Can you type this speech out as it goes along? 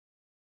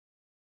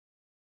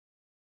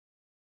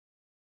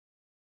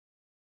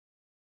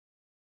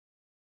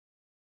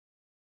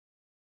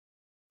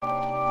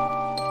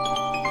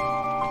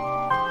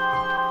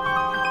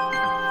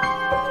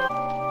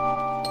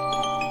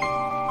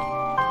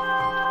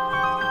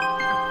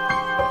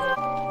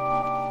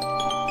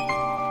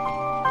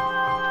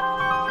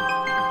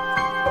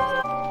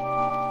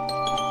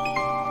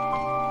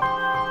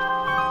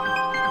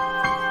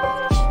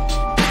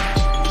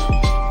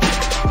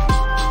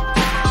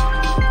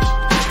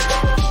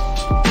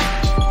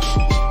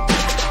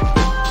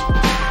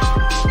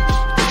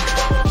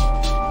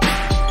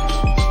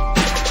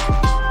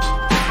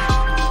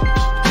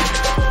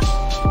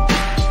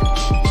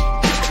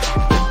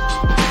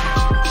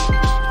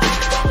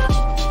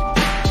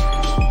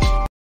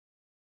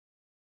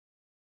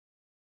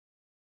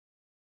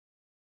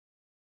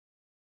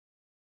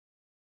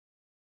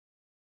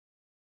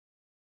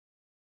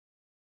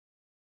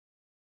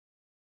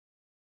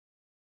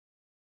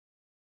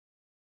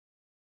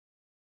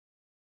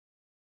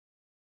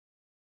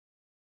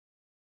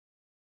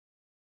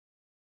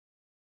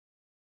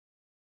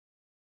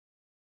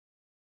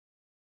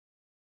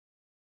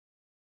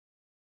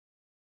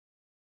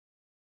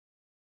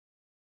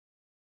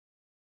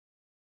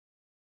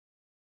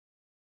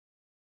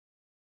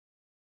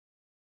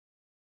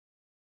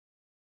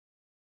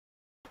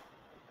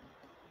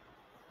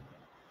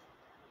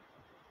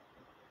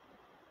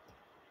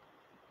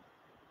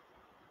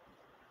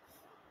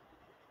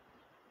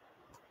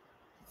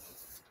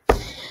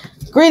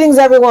Greetings,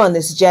 everyone.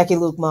 This is Jackie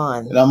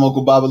Lukman. And I'm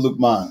Uncle Baba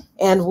Lukman.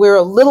 And we're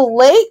a little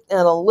late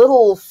and a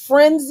little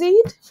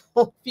frenzied.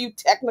 A few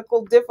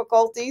technical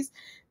difficulties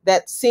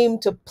that seem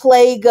to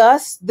plague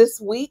us this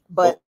week,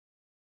 but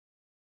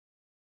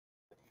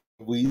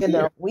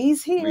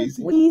We's here.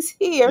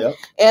 Yep.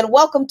 And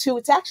welcome to,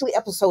 it's actually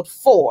episode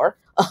 4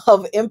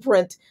 of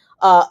Imprint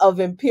of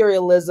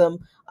Imperialism,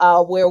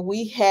 where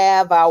we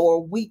have our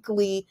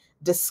weekly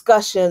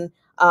discussion,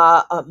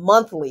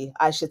 monthly,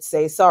 I should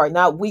say, sorry,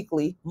 not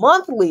weekly,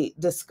 monthly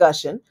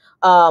discussion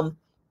about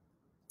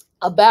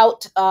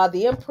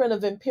the imprint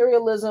of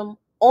imperialism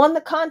on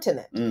the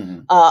continent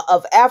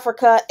of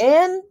Africa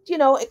and,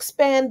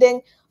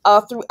 expanding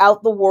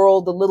throughout the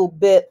world a little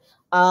bit.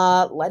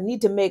 I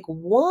need to make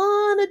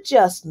one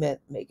adjustment,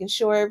 making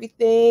sure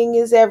everything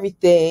is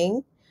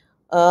everything.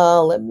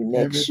 Let me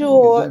make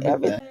sure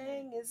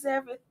everything is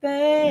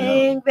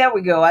everything. Yeah. There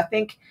we go. I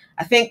think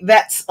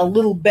that's a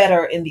little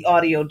better in the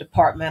audio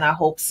department. I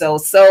hope so.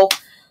 So,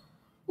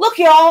 look,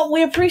 y'all,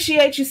 we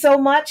appreciate you so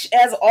much,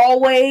 as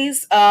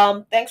always.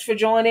 Thanks for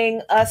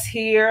joining us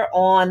here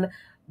on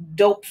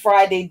Dope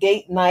Friday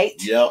Date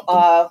Night. Yep.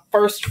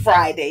 First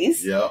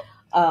Fridays. Yep.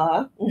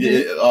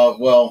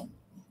 Well,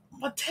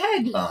 my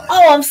tagline.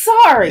 Oh, I'm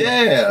sorry.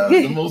 Yeah,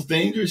 the most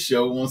dangerous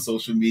show on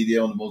social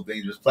media, on the most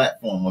dangerous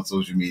platform on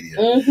social media.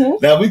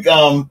 Now we,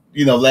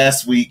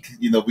 last week,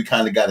 we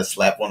kind of got a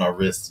slap on our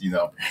wrists.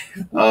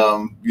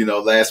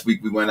 Last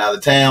week we went out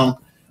of town.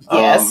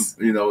 Yes.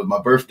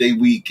 My birthday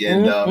week,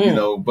 and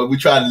but we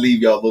tried to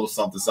leave y'all a little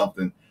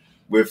something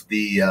with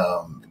the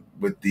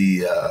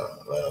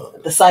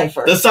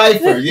cipher. The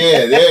cipher,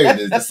 yeah, there it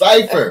is, the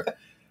cipher.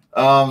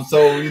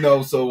 So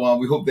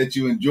we hope that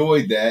you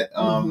enjoyed that.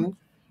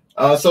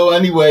 So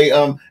anyway,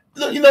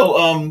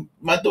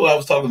 my daughter, I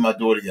was talking to my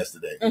daughter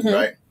yesterday,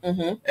 right?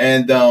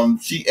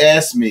 And she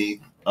asked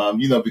me,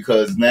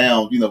 because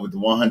now, with the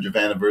 100th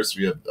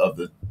anniversary of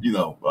the,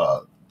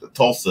 the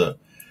Tulsa,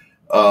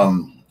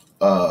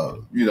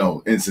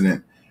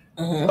 incident,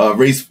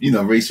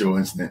 racial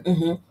incident.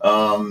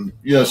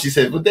 She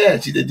said, well,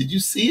 Dad, she said, did you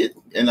see it?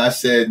 And I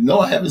said, no,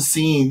 I haven't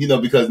seen,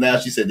 because now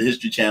she said the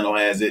History Channel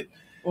has it.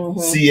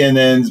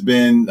 CNN's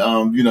been,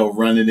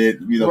 running it,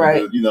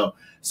 right.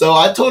 So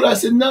I told her, I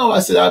said, no, I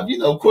said,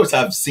 of course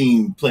I've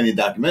seen plenty of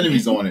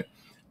documentaries on it,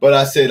 but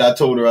I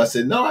told her,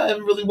 no, I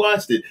haven't really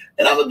watched it.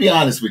 And I'm gonna be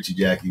honest with you,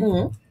 Jackie,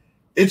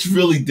 it's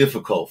really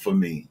difficult for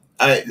me.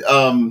 Like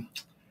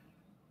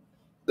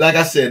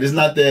I said, it's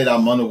not that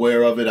I'm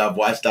unaware of it. I've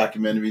watched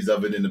documentaries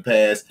of it in the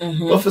past,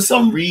 but for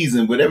some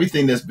reason, with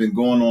everything that's been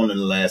going on in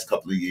the last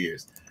couple of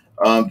years,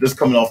 just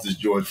coming off this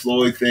George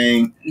Floyd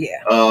thing,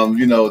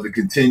 the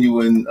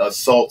continuing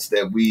assaults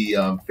that we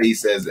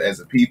face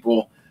as a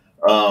people,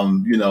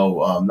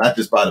 not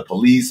just by the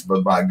police,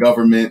 but by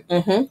government,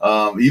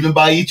 even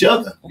by each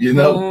other,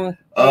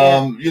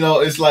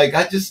 it's like,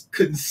 I just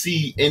couldn't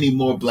see any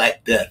more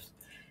Black death.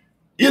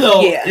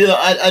 I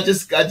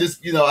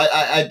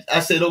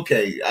said,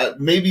 okay,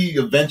 maybe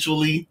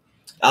eventually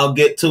I'll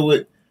get to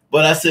it.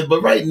 But I said,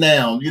 but right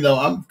now,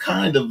 I'm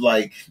kind of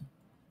like,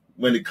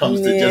 when it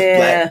comes to just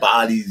Black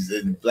bodies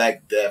and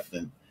Black death,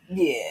 and,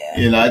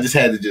 I just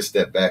had to just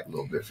step back a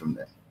little bit from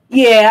that.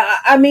 Yeah,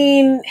 I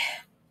mean,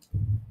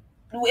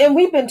 and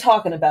we've been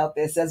talking about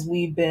this as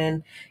we've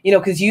been,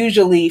 because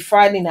usually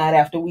Friday night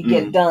after we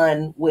get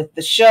done with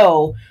the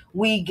show,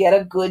 we get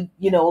a good,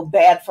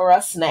 bad for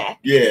us snack.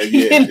 Yeah.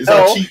 It's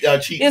our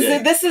cheat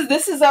day.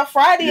 This is our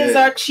Friday is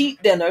our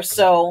cheat dinner.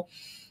 So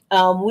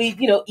we,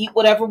 eat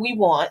whatever we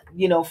want,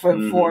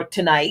 for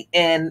tonight,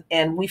 and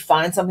we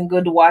find something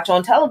good to watch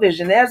on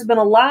television. There's been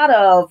a lot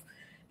of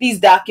these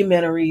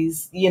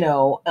documentaries,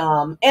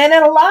 and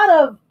then a lot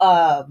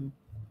of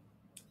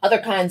other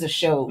kinds of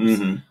shows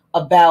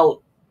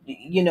about,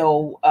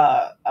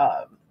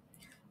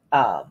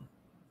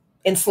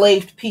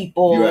 enslaved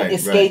people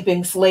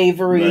escaping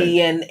slavery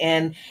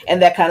and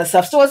that kind of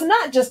stuff. So it's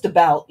not just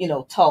about,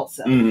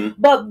 Tulsa,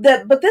 but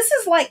this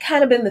is like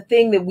kind of been the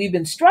thing that we've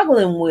been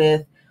struggling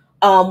with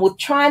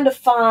trying to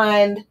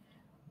find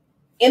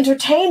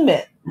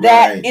entertainment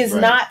that is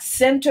not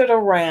centered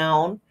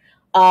around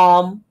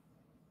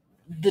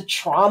the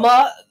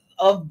trauma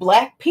of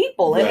Black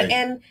people.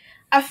 And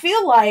I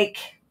feel like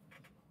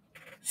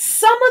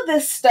some of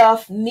this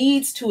stuff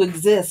needs to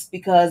exist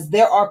because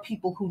there are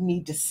people who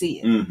need to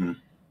see it.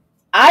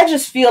 I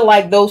just feel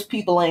like those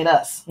people ain't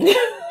us. And you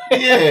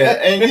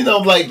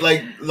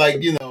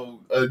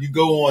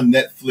go on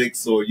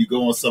Netflix or you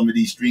go on some of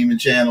these streaming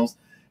channels,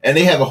 and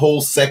they have a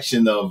whole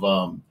section of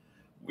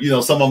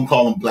some of them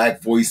call them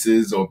Black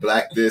voices or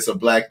Black this or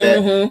Black that,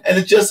 and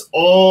it's just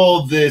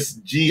all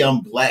this I'm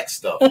Black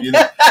stuff. That's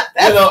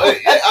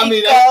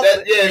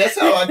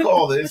how I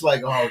call it. It's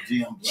like, oh, I'm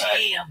Black.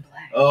 I'm Black.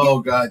 Oh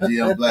God,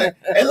 I'm Black.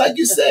 And like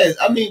you said,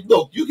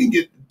 look, you can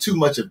get too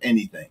much of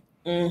anything.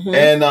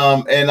 And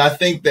I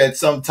think that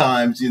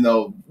sometimes,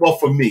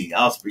 for me,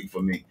 I'll speak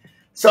for me.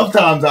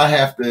 Sometimes I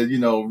have to,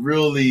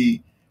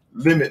 really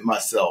limit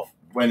myself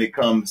when it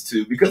comes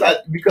to because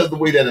the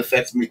way that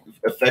affects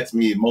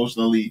me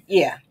emotionally.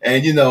 Yeah.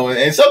 And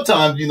and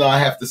sometimes I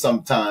have to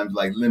sometimes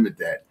like limit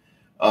that.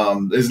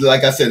 It's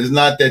like I said, it's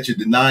not that you're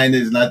denying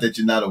it, it's not that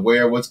you're not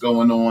aware of what's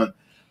going on,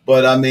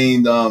 but I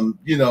mean,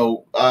 we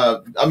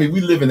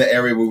live in an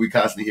area where we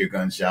constantly hear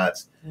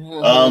gunshots.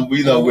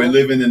 We're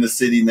living in a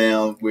city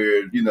now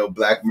where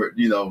black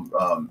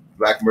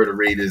murder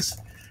rate is,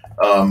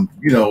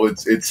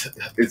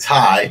 it's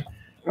high.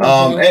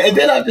 And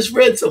then I just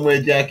read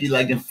somewhere, Jackie,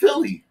 like in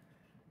Philly,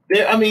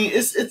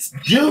 it's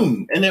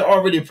June and they're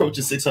already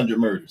approaching 600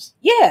 murders.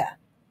 Yeah.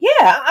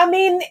 I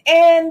mean,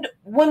 and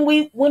when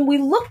we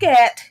look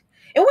at,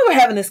 and we were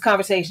having this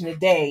conversation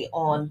today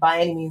on By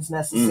Any Means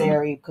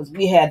Necessary, because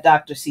we had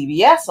Dr.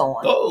 CBS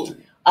on,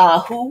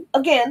 who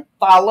again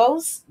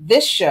follows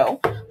this show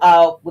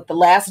with the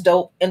Last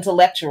Dope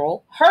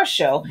Intellectual, her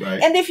show.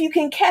 Right. And if you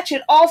can catch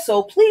it,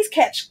 also please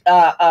catch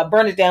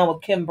Burn It Down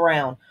with Kim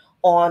Brown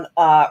on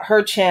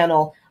her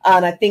channel.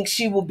 And I think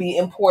she will be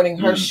importing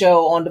her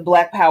show on the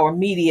Black Power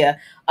Media.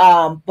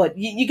 But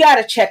you got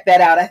to check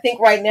that out. I think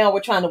right now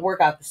we're trying to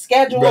work out the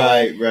schedule.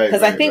 Right.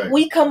 Because I think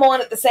we come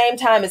on at the same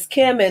time as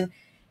Kim, and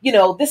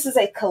this is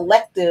a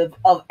collective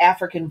of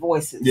African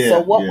voices. Yeah,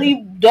 so what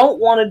we don't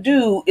want to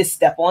do is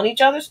step on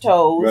each other's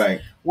toes.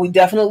 Right. We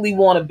definitely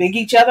want to big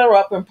each other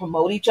up and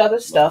promote each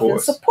other's stuff and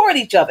support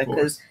each other,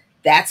 because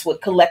that's what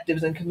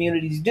collectives and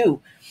communities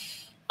do.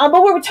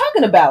 But we were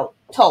talking about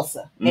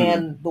Tulsa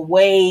and the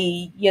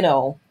way,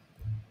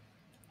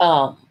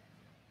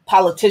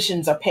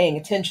 politicians are paying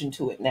attention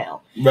to it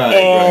now.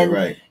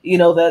 Right.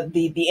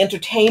 The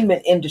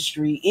entertainment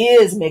industry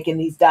is making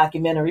these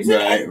documentaries.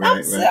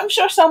 I'm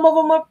sure some of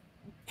them are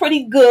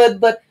pretty good,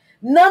 but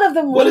none of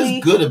them what really.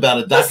 What is good about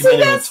a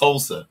documentary in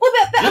Tulsa? Well,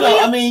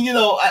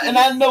 and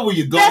I know where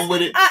you're going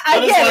with it.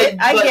 I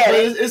get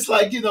it. It's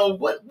like,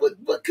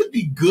 what could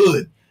be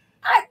good?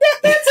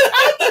 That's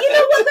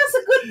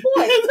a good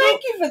point.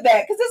 Thank you for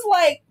that, because it's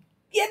like,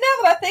 now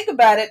that I think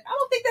about it, I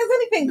don't think there's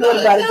anything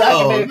good about a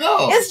documentary.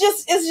 No. It's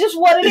just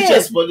what it is. It's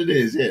just what it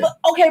is, yeah.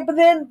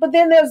 But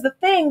then there's the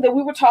thing that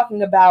we were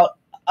talking about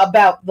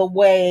the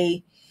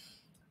way,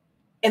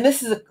 and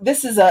this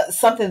is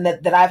something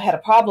that I've had a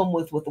problem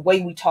with the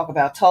way we talk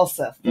about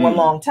Tulsa for a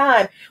long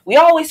time. We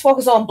always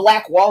focus on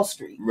Black Wall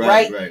Street,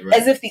 right?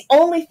 As if the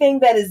only thing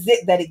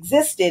that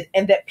existed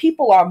and that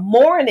people are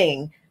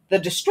mourning the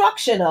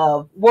destruction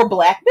of were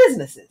Black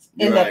businesses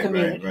in that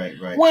community.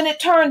 Right. When it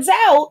turns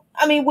out,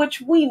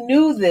 which we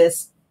knew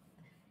this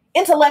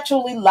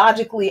intellectually,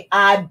 logically,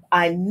 I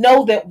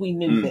know that we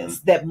knew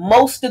this, that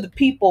most of the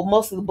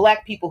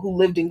Black people who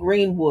lived in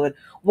Greenwood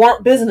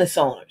weren't business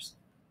owners.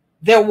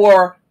 There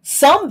were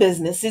some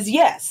businesses,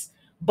 yes,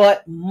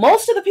 but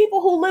most of the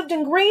people who lived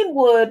in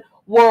Greenwood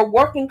were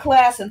working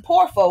class and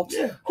poor folks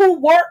who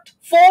worked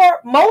for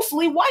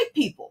mostly white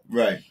people.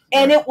 Right.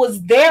 And it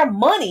was their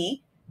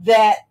money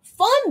that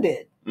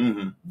funded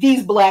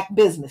these Black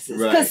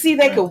businesses, because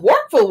they could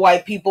work for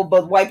white people,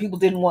 but white people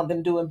didn't want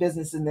them doing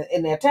business in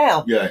their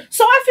town. Yeah.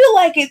 So I feel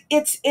like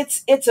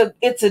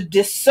it's a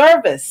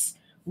disservice.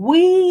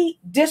 We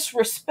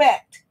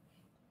disrespect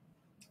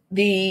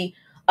the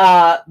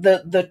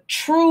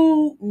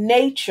true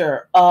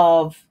nature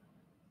of.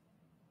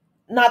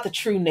 Not the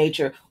true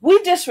nature.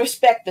 We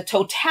disrespect the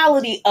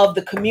totality of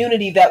the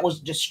community that was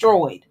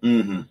destroyed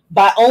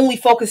by only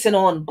focusing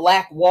on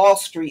Black Wall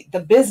Street, the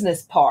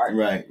business part.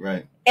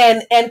 Right.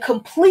 And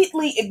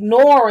completely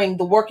ignoring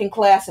the working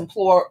class and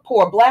poor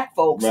Black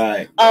folks.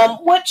 Right.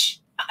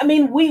 Which,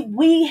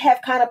 we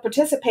have kind of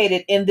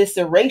participated in this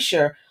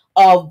erasure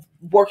of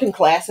working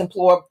class and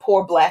poor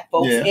Black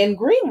folks in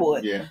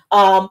Greenwood. Yeah.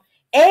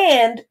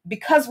 And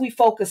because we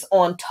focus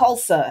on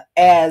Tulsa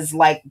as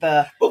like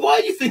the... But why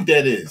do you think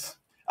that is?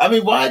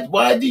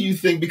 Why do you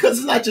think? Because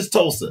it's not just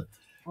Tulsa.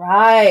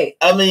 Right.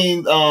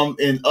 In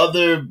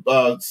other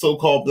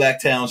so-called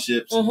Black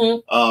townships,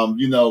 because,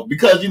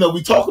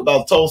 we talk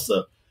about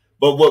Tulsa,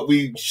 but what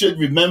we should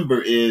remember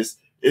is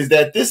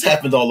that this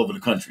happened all over the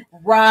country.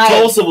 Right.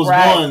 Tulsa was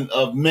one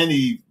of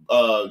many,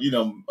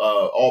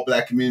 all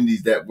Black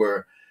communities that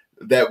was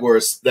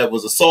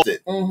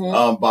assaulted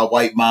by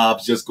white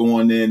mobs just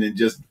going in and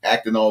just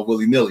acting all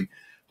willy-nilly.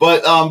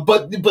 But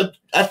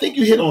I think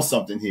you hit on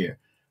something here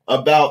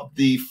about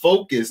the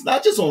focus,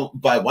 not just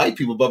by white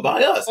people, but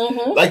by us.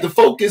 Like the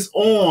focus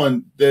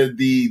on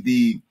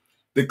the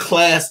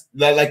class,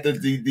 like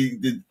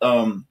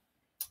the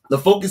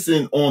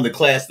focusing on the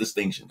class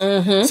distinction.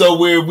 So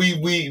where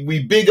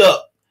we big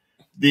up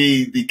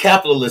the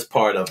capitalist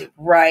part of it.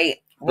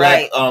 Right.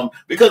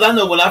 Because I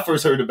know when I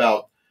first heard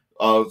about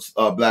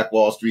Black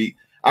Wall Street,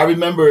 I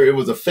remember it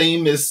was a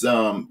famous,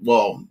 I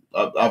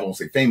won't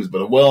say famous,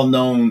 but a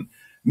well-known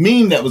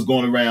meme that was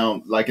going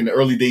around like in the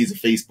early days of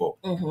Facebook.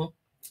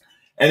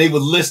 And they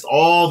would list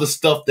all the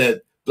stuff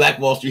that Black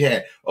Wall Street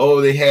had. Oh,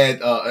 they had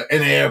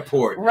an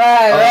airport.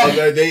 Right.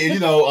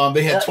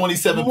 They had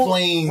 27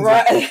 planes,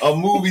 a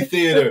movie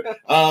theater,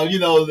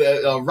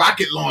 a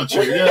rocket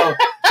launcher,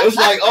 It's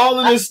like all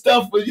of this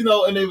stuff, but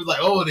and they was like,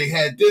 oh, they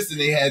had this and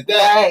they had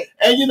that, right.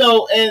 and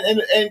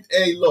and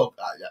hey, look,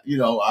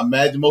 I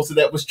imagine most of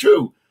that was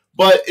true,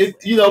 but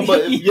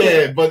but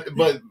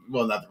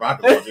well, not the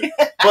rocket launcher,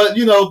 but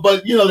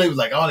they was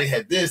like, oh, they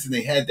had this and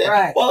they had that.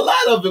 Right. Well, a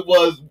lot of it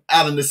was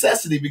out of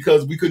necessity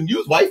because we couldn't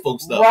use white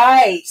folks stuff,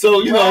 right?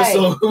 So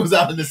so it was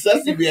out of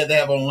necessity we had to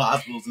have our own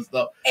hospitals and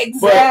stuff.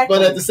 Exactly.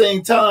 But at the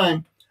same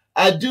time,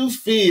 I do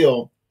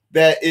feel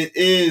that it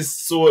is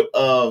sort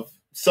of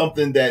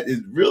something that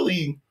is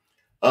really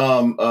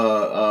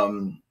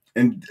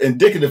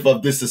indicative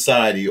of this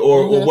society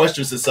or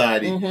Western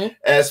society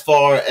as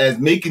far as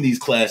making these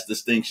class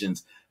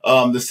distinctions.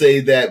 To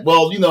say that,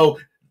 well,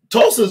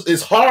 Tulsa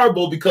is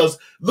horrible because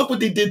look what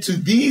they did to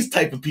these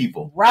type of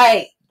people.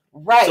 Right.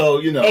 Right. So,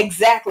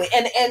 exactly.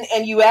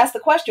 And you asked the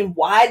question,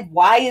 why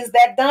is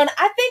that done?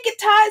 I think it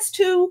ties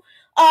to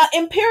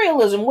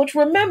imperialism, which,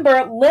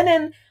 remember,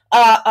 Lenin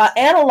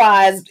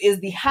analyzed is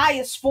the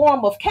highest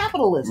form of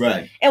capitalism.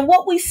 Right. And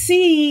what we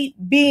see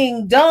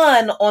being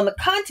done on the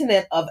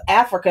continent of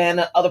Africa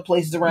and other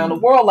places around the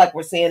world, like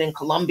we're seeing in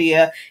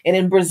Colombia and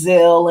in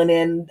Brazil and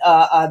in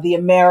the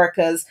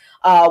Americas,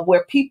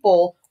 where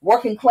people,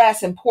 working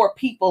class and poor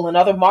people and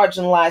other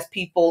marginalized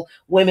people,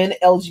 women,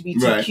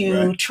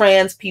 LGBTQ,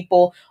 trans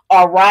people,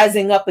 are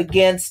rising up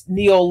against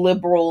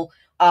neoliberal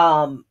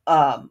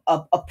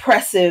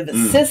oppressive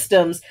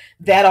systems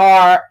that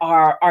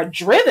are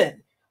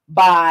driven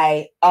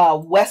by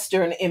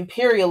Western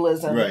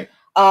imperialism. Right.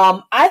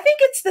 I think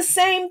it's the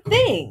same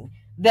thing,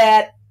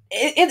 that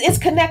it's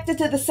connected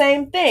to the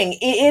same thing.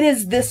 It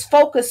is this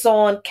focus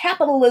on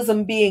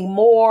capitalism being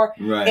more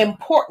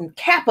important,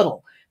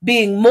 capital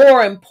being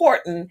more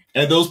important.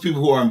 And those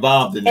people who are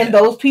involved in and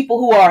those people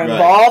who are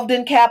involved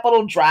in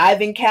capital,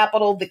 driving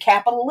capital, the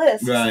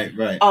capitalists. Right.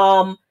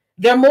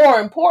 They're more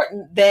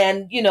important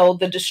than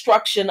the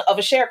destruction of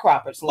a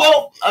sharecropper's life.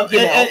 Well,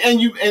 and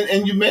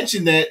you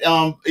mentioned that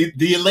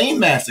the Elaine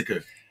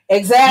massacre.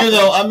 Exactly.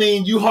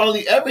 You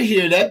hardly ever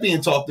hear that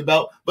being talked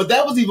about, but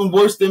that was even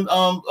worse than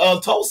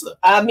Tulsa.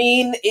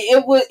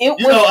 It was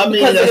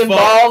because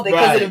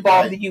it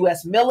involved the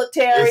U.S.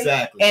 military,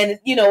 exactly, and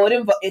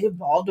it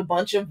involved a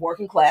bunch of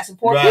working class and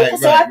poor people.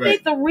 So I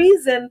think the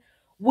reason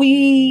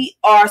we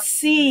are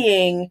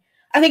seeing,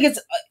 I think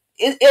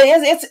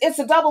it's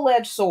a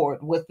double-edged sword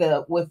with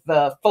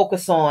the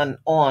focus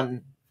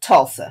on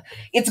Tulsa.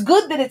 It's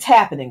good that it's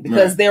happening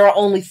because there are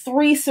only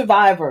 3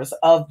 survivors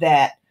of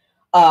that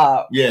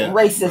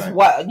racist,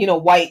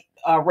 white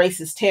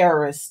racist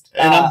terrorist.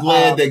 And I'm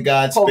glad that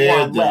God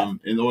spared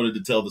them in order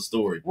to tell the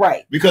story.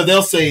 Right. Because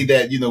they'll say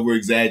that, we're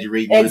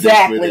exaggerating.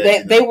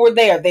 Exactly. They were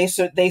there. They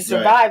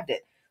survived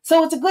it.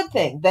 So it's a good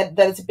thing that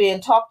it's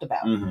being talked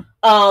about.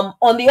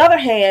 On the other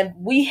hand,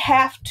 we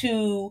have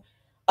to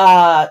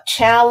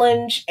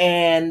challenge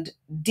and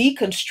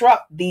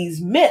deconstruct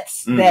these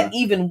myths that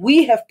even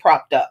we have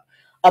propped up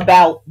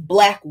about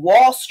Black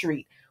Wall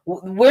Street.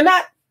 We're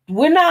not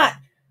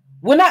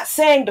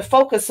saying to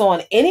focus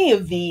on any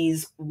of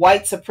these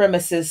white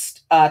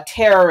supremacist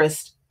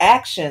terrorist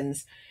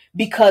actions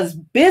because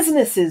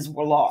businesses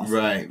were lost.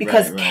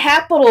 Because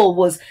capital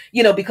was,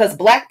 because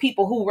Black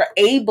people who were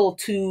able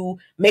to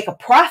make a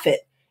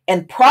profit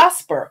and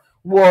prosper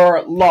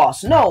were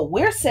lost. No,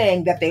 we're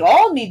saying that they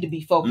all need to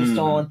be focused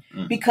on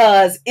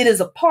because it is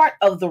a part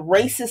of the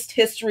racist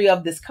history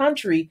of this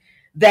country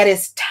that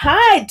is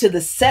tied to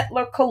the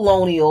settler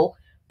colonial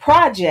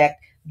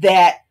project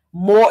that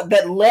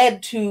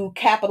led to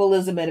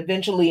capitalism and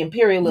eventually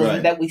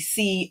imperialism that we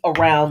see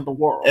around the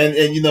world.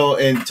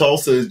 And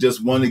Tulsa is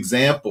just one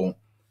example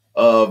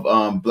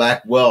of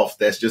Black wealth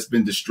that's just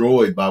been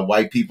destroyed by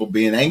white people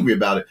being angry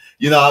about it.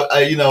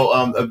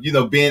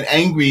 Being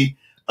angry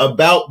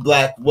about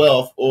Black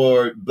wealth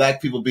or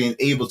Black people being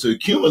able to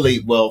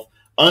accumulate wealth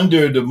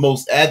under the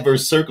most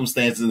adverse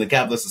circumstances in the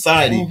capitalist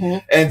society.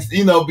 And,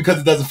 because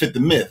it doesn't fit the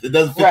myth, it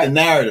doesn't fit the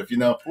narrative,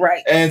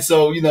 Right. And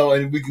so,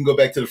 and we can go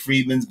back to the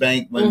Freedmen's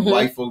Bank when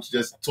white folks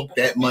just took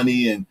that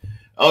money and,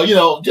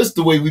 just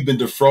the way we've been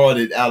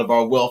defrauded out of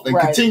our wealth and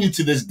continue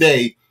to this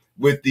day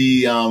with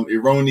the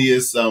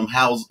erroneous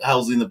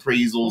housing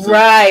appraisals.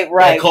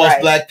 That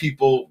cost Black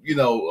people,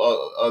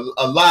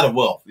 a lot of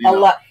wealth. A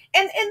lot.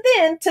 And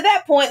then to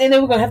that point, and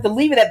then we're going to have to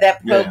leave it at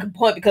that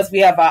point because we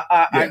have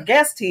our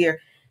guest here.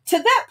 To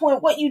that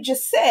point, what you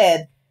just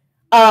said,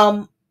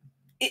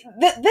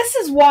 this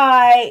is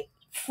why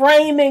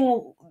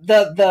framing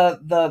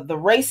the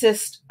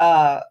racist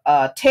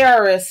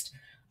terrorist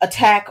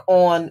attack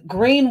on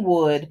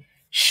Greenwood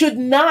should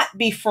not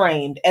be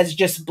framed as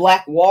just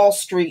Black Wall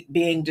Street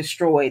being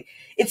destroyed.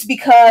 It's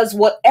because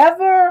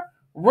whatever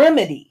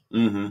remedy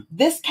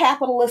this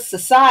capitalist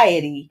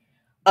society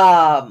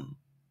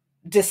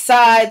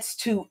decides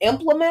to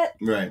implement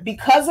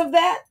because of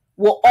that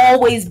will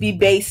always be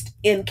based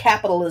in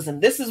capitalism.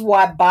 This is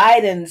why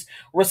Biden's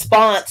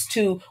response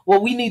to,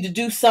 well, we need to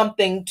do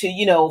something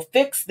to,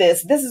 fix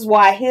this. This is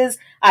why his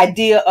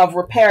idea of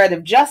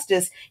reparative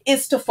justice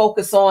is to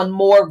focus on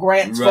more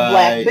grants for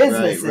Black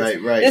businesses.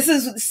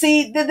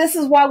 This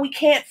is why we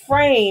can't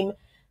frame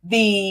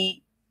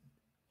the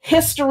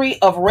history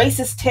of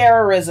racist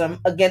terrorism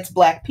against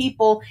Black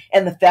people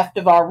and the theft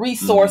of our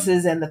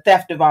resources and the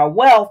theft of our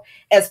wealth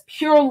as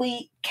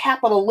purely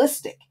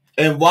capitalistic.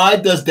 And why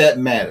does that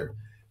matter?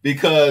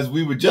 Because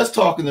we were just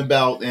talking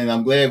about, and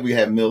I'm glad we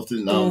had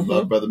Milton,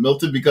 Brother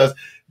Milton, because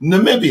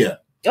Namibia,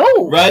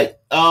 right?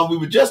 We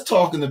were just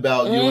talking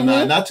about, you and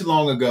I, not too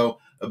long ago,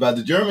 about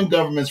the German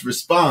government's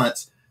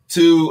response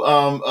to,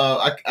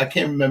 I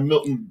can't remember,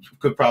 Milton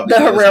could probably...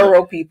 The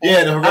Herero people.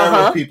 Yeah, the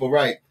Herero people,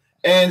 right.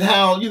 And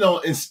how, you know,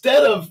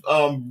 instead of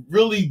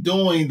really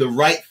doing the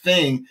right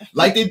thing,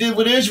 like they did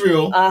with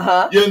Israel,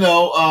 the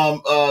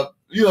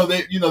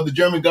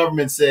German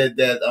government said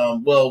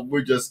that, well,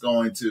 we're just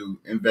going to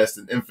invest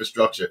in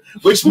infrastructure,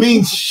 which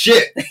means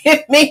shit.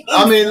 It means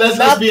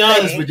let's be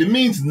honest with you. It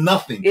means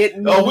nothing.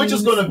 We're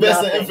just going to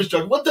invest in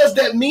infrastructure. What does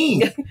that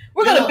mean?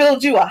 We're going to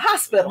build you a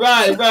hospital.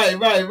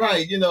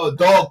 Right. You know, a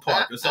dog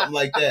park or something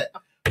like that.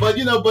 But,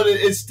 you know,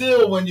 it's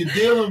still, when you're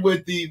dealing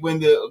with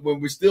when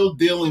we're still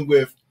dealing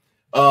with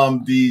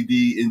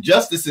the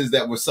injustices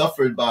that were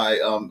suffered by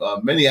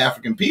many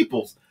African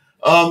peoples,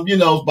 by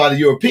the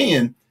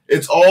European,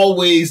 it's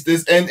always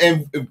this,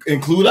 and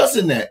include us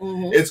in that.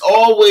 It's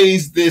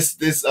always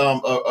this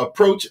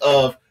approach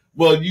of,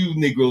 well, you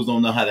Negroes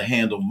don't know how to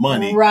handle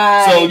money,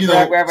 right? So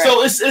right.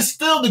 So it's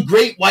still the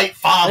great white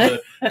father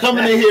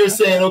coming in here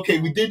saying, okay,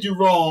 we did you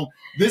wrong.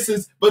 This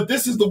is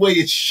the way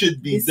it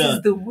should be done. This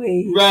is the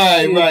way.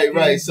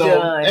 Right.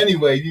 So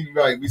anyway, you're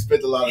right. We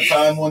spent a lot of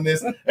time on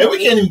this, and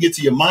we can't even get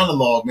to your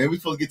monologue, man. We're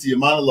supposed to get to your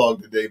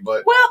monologue today,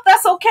 but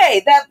that's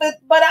okay.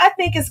 But I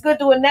think it's good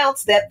to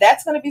announce that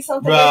that's going to be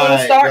something we're going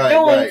to start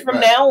doing from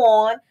now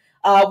on.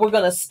 We're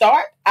going to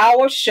start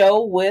our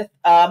show with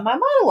my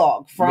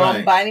monologue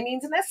from By Any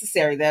Means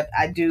Necessary that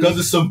I do. Because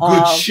it's some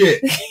good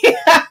shit.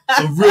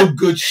 Some real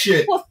good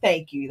shit. Well,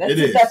 thank you.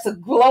 That's a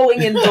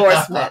glowing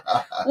endorsement.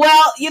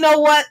 Well, you know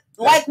what?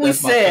 Like we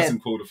said,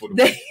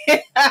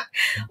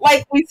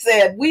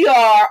 we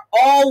are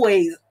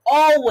always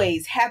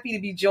happy to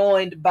be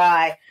joined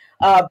by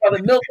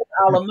Brother Milton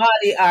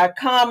Alamati, our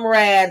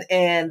comrade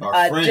and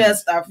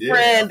our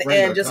friend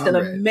and just an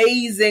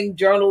amazing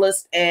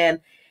journalist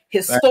and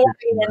historian.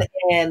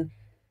 And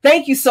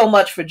thank you so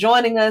much for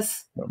joining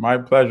us. My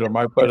pleasure.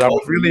 I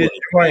was really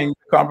enjoying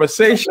the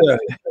conversation.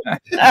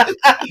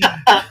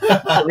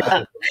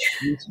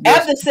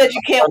 Abner said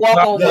you can't walk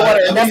on water.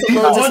 And that's he's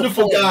a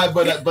wonderful guy,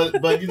 but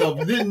we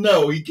didn't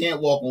know he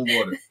can't walk on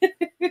water.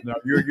 No,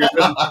 you're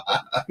really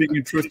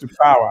speaking truth to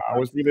power. I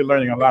was really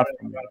learning a lot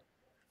from that.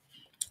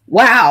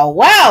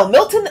 Wow.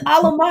 Milton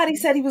Alamati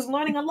said he was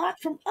learning a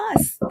lot from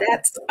us.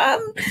 That's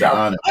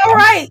all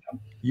right.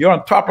 You're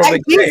on top of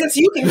the game. Jesus,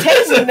 you can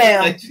taste it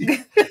now.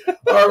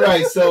 All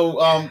right,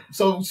 so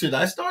should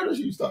I start or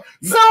should you start?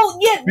 So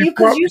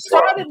because you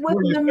started with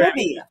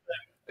Namibia.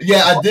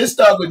 Yeah, I did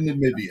start with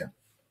Namibia.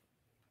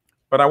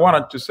 But I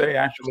wanted to say,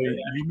 actually,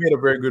 you made a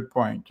very good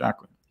point,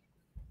 Jacqueline,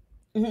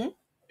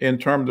 in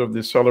terms of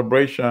the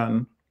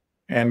celebration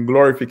and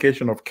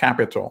glorification of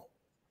capital.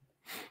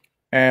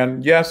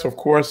 And yes, of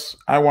course,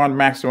 I want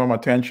maximum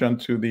attention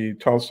to the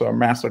Tulsa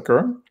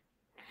massacre.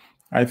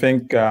 I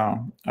think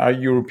our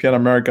European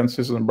American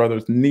sisters and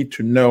brothers need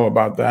to know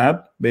about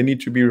that. They need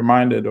to be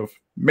reminded of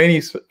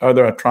many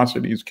other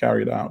atrocities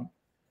carried out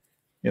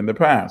in the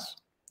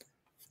past.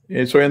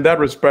 And so in that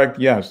respect,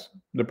 yes,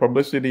 the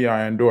publicity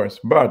I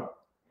endorse. But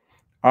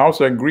I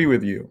also agree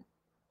with you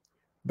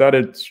that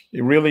it's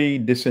really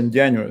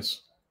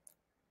disingenuous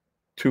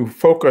to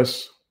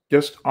focus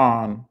just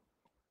on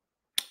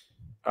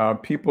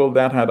people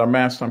that had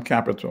amassed some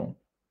capital.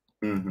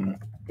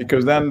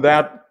 Because then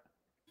that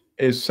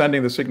is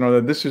sending the signal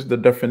that this is the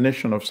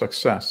definition of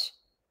success.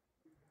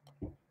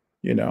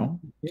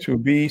 To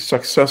be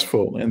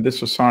successful in this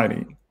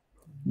society,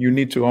 you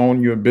need to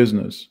own your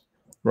business,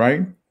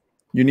 right?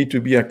 You need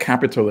to be a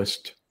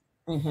capitalist.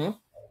 And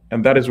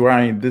that is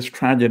why this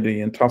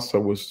tragedy in Tulsa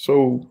was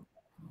so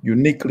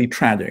uniquely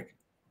tragic.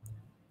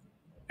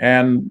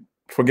 And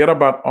forget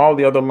about all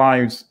the other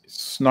lives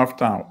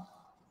snuffed out,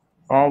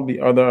 all the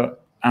other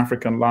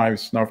African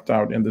lives snuffed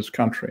out in this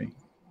country.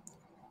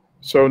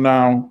 So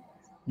now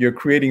you're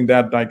creating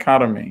that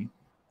dichotomy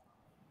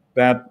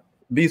that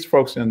these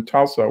folks in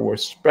Tulsa were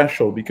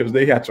special because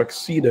they had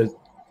succeeded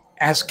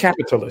as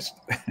capitalists.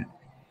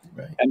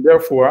 And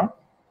therefore,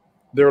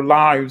 their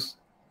lives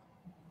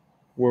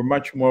were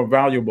much more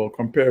valuable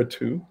compared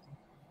to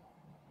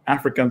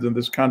Africans in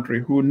this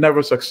country who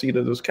never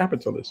succeeded as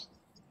capitalists.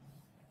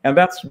 And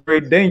that's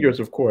very dangerous,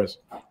 of course.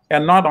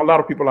 And not a lot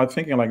of people are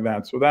thinking like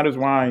that. So that is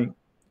why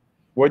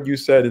what you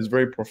said is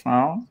very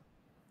profound.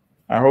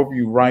 I hope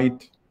you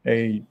write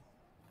a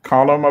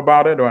column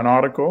about it or an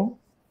article.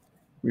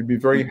 We'd be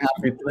very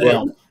happy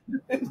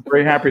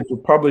to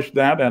publish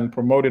that and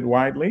promote it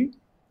widely.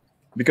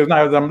 Because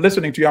now as I'm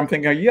listening to you, I'm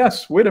thinking,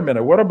 yes, wait a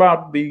minute. What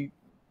about the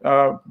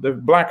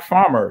Black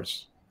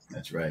farmers?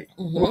 That's right.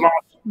 Who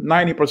lost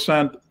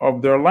 90%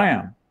 of their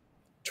land?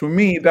 To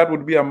me, that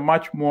would be a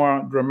much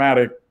more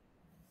dramatic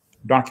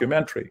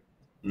documentary.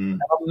 And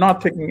I'm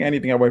not taking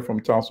anything away from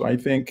Tulsa. I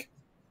think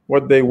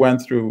what they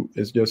went through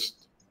is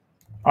just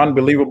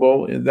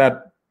unbelievable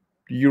that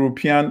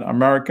European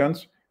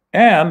Americans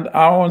and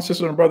our own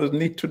sisters and brothers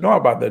need to know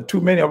about that.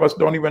 Too many of us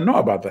don't even know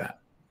about that.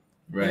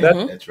 Right.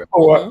 That's right.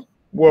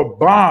 Were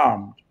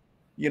bombed,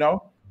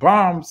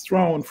 bombs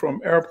thrown from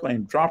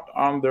airplanes, dropped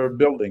on their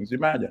buildings.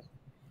 Imagine.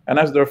 And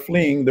as they're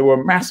fleeing, they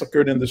were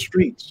massacred in the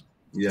streets.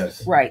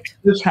 Yes. Right.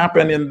 This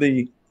happened in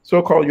the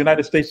so-called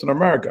United States of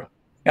America.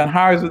 And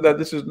how is it that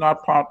this is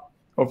not part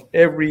of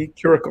every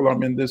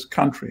curriculum in this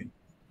country,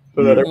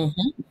 so that everyone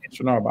needs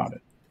to know about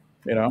it?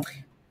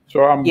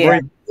 So I'm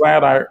very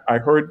glad I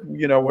heard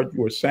what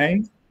you were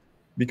saying,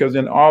 because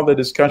in all the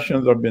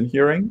discussions I've been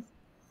hearing,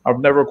 I've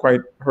never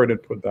quite heard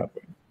it put that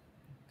way.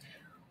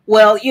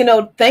 Well,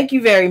 thank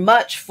you very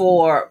much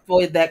for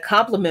that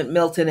compliment,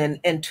 Milton.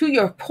 And to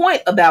your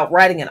point about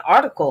writing an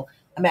article,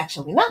 I'm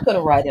actually not going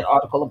to write an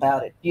article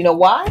about it. You know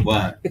why?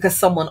 Why? Because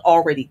someone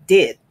already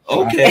did.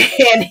 Okay.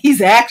 And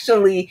he's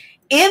actually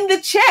in the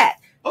chat.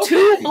 Okay.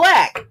 Two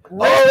Black.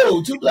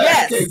 Two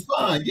Black. Yes. Okay,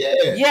 fine. Yeah.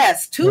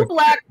 Yes. Two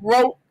Black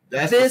wrote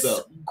That's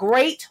this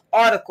great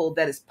article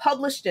that is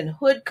published in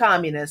Hood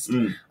Communist.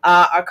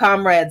 Our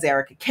comrades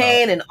Erica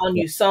Kane and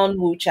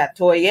Onyusonwu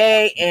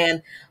Chatoye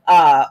and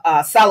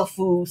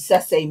Salafu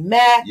Sese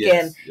Mack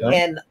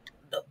and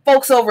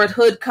folks over at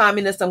Hood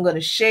Communist. I'm going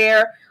to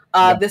share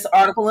this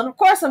article, and of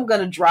course I'm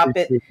going to drop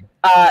it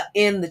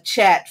in the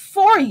chat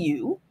for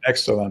you.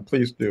 Excellent,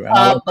 please do.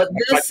 But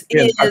this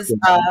is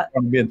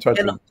be in touch.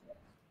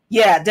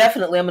 Yeah,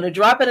 definitely. I'm going to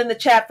drop it in the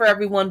chat for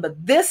everyone.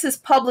 But this is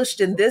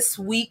published in this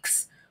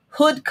week's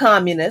Hood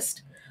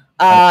Communist.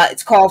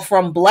 It's called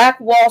From Black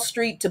Wall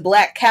Street to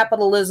Black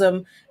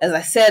Capitalism. As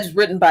I said, it's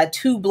written by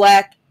Two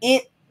Black.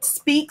 It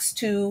speaks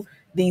to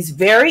these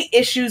very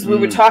issues we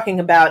were talking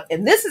about.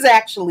 And this is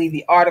actually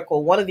the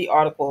article, one of the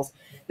articles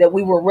that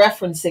we were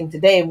referencing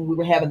today when we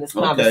were having this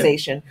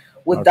conversation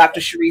with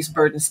Dr. Sharice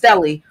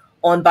Burden-Stelly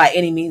on By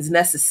Any Means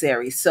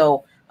Necessary.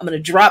 So I'm going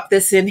to drop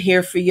this in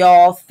here for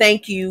y'all.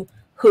 Thank you,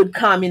 Hood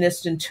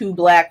Communist and Two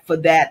Black, for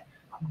that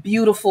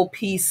beautiful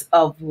piece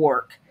of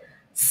work.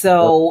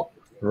 So,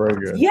 very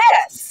good.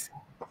 Yes,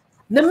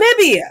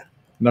 Namibia.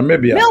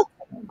 Namibia.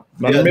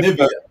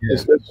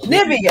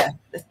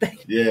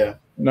 Yeah.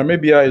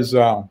 Namibia is,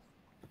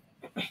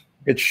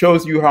 it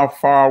shows you how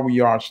far we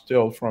are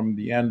still from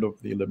the end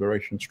of the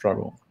liberation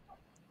struggle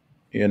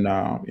in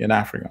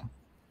Africa.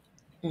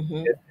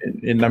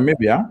 In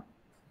Namibia,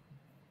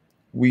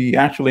 we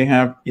actually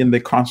have in the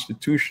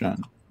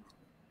Constitution,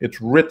 it's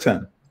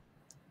written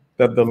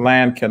that the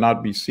land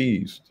cannot be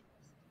seized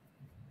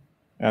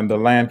and the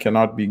land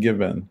cannot be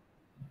given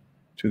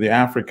to the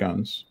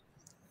Africans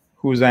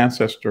whose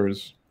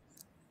ancestors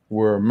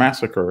were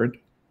massacred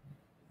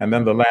and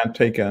then the land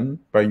taken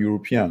by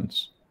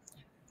Europeans,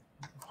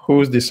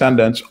 whose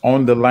descendants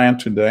own the land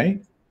today.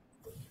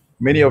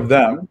 Many of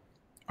them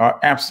are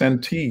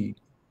absentee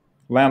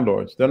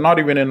landlords. They're not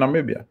even in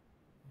Namibia.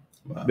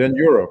 Wow. They're in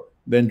Europe,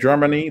 they're in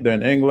Germany, they're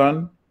in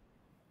England,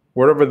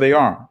 wherever they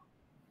are.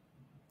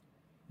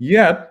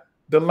 Yet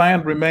the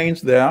land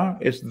remains there.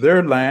 It's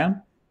their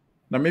land.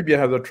 Namibia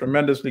has a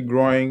tremendously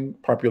growing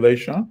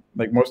population,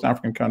 like most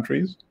African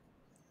countries.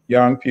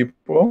 Young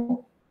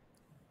people,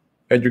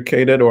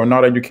 educated or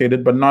not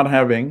educated, but not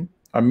having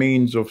a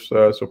means of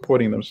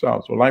supporting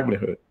themselves or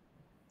livelihood.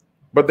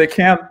 But they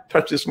can't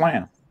touch this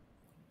land.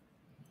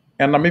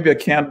 And Namibia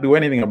can't do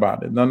anything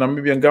about it, the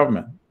Namibian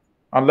government,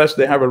 unless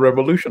they have a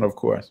revolution, of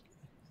course.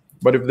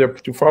 But if they're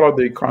to follow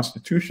the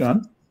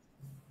Constitution,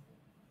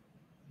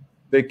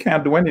 they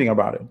can't do anything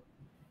about it.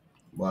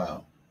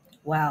 Wow.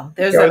 Wow.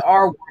 There's that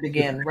R word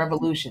again,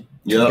 revolution.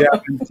 Yeah.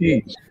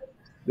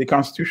 The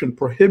Constitution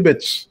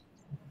prohibits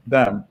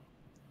them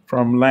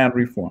from land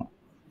reform.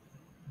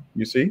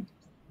 You see?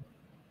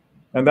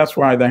 And that's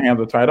why their hands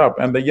are tied up.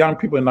 And the young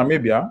people in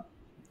Namibia,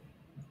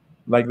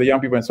 like the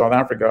young people in South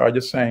Africa, are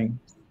just saying,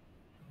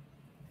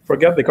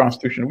 forget the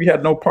Constitution. We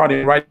had no part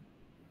in writing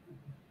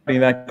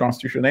that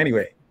Constitution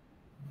anyway.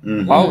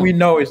 All we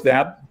know is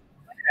that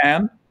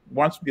land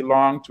once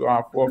belonged to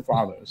our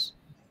forefathers.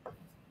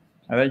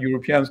 And then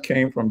Europeans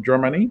came from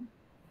Germany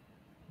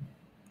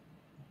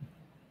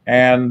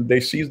and they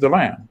seized the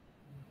land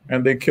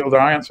and they killed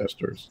our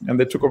ancestors and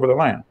they took over the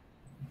land.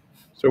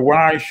 So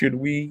why should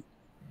we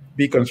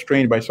be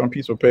constrained by some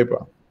piece of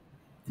paper?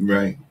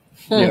 Right.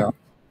 You know?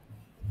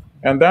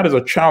 And that is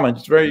a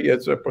challenge.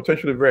 It's a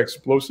potentially very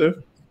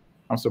explosive.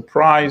 I'm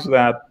surprised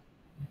that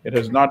it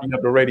has not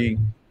yet already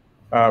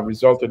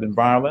resulted in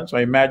violence.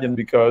 I imagine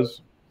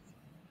because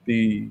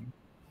the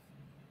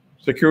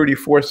security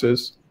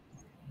forces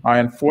are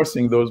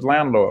enforcing those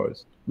land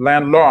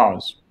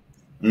laws,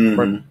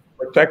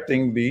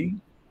 protecting the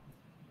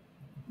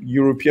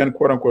European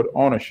quote unquote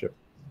ownership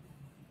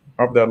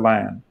of that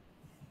land.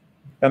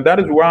 And that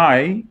is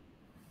why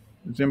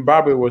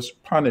Zimbabwe was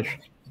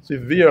punished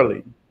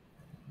severely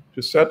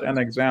to set an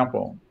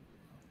example,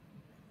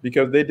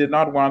 because they did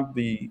not want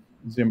the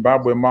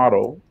Zimbabwe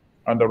model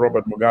under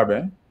Robert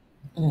Mugabe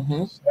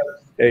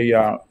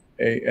set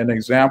an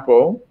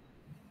example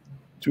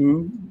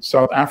to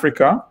South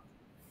Africa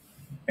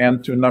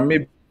and to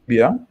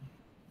Namibia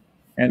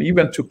and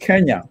even to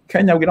Kenya.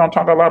 Kenya, we don't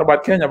talk a lot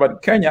about Kenya,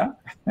 but Kenya,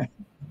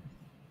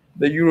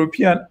 the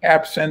European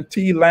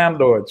absentee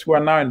landlords who are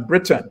now in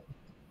Britain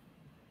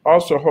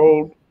also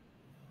hold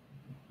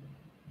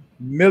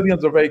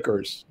millions of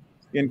acres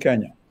in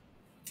Kenya.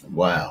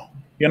 Wow.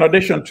 In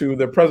addition to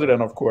the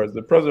president, of course,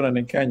 the president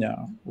in Kenya,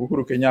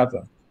 Uhuru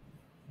Kenyatta,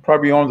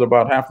 probably owns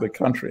about half the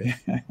country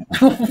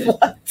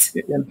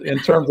in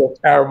terms of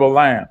arable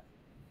land.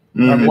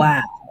 Mm-hmm. I mean,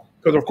 wow.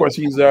 Because, of course,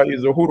 he's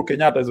Uhuru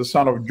Kenyatta is the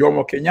son of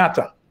Jomo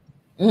Kenyatta.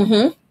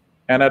 Mm-hmm.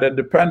 And at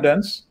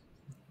independence,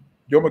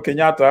 Jomo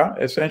Kenyatta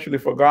essentially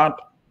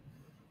forgot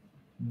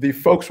the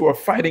folks who were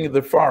fighting in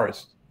the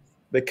forest,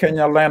 the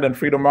Kenya Land and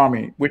Freedom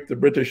Army, which the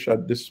British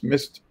had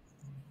dismissed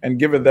and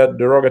given that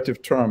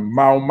derogative term,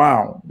 Mau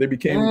Mau. They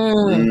became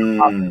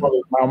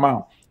Mau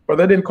Mau. But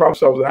they didn't call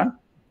themselves that.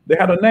 They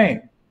had a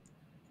name.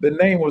 The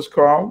name was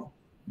called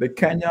the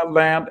Kenya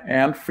Land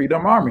and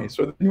Freedom Army.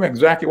 So they knew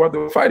exactly what they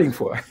were fighting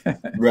for.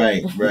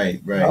 Right.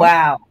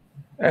 Wow.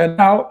 And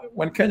now,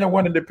 when Kenya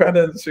won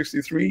independence in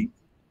 1963,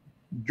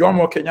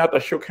 Jomo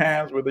Kenyatta shook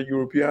hands with the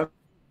European,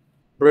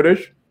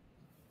 British,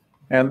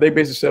 and they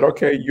basically said,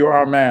 okay, you're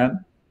our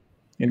man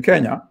in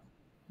Kenya.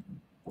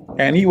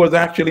 And he was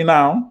actually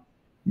now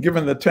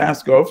given the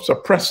task of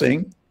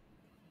suppressing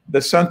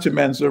the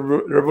sentiments, the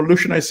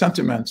revolutionary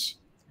sentiments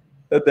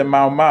that the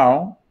Mau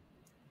Mau,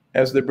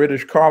 as the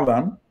British call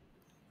them,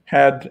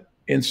 had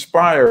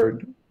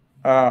inspired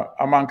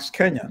amongst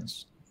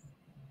Kenyans.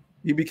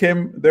 He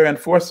became their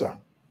enforcer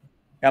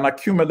and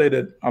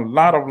accumulated a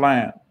lot of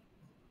land.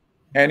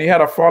 And he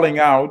had a falling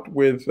out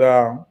with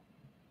Oginga,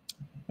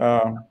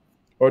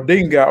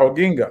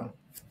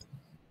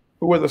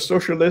 who was a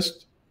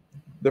socialist,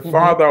 the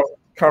father of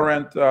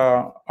current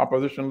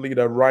opposition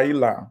leader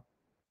Raila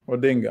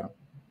Odinga.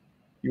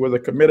 He was a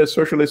committed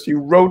socialist. He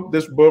wrote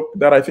this book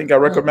that I think I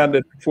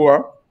recommended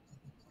before,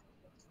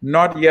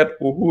 Not Yet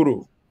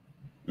Uhuru.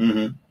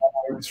 I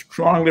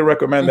strongly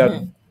recommend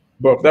that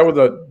book. That was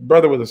a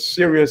brother was a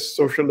serious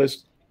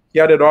socialist. He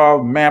had it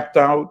all mapped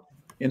out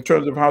in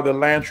terms of how the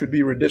land should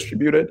be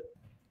redistributed.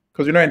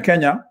 Because in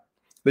Kenya,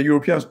 the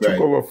Europeans took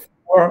over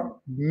 4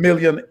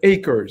 million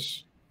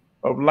acres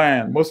of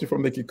land, mostly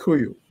from the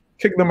Kikuyu,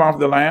 kicked them off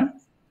the land,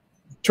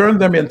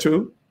 turned them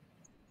into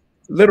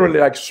literally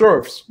like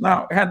serfs.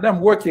 Now, had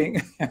them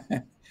working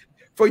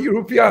for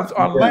Europeans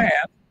on land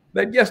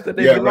that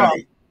yesterday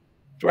belonged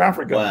to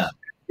Africa. Wow.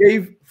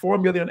 Gave 4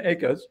 million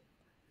acres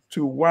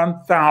to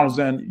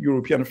 1,000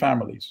 European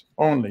families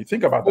only.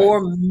 Think about that.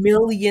 4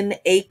 million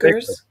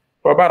acres?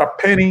 For about a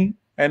penny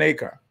an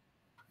acre,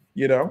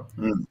 So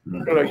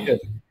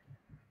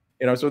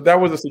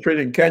that was the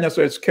situation in Kenya.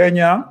 So it's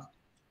Kenya,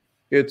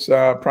 it's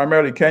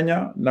primarily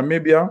Kenya,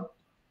 Namibia,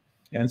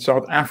 and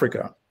South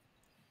Africa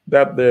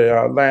that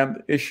the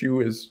land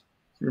issue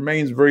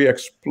remains very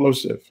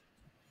explosive.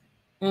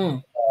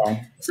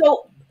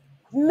 So,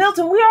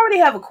 Milton, we already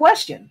have a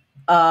question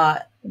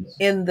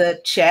in the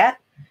chat.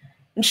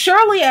 And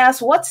Shirley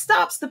asks, what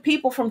stops the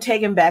people from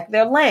taking back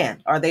their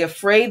land? Are they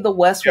afraid the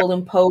West will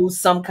impose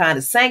some kind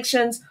of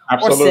sanctions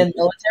or send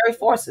military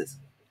forces?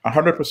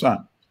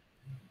 100%.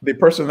 The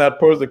person that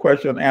posed the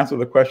question answered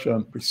the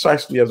question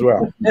precisely as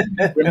well.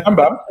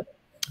 Remember,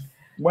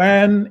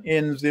 when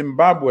in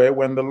Zimbabwe,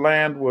 when the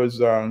land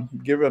was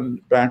given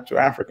back to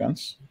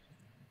Africans,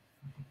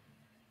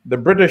 the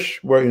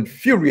British were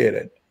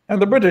infuriated.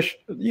 And the British,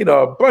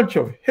 a bunch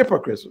of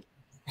hypocrites.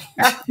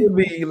 After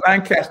the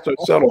Lancaster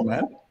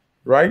settlement,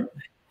 right?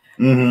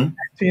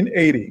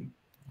 1980,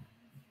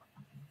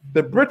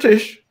 the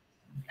British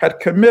had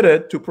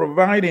committed to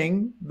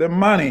providing the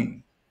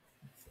money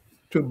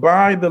to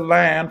buy the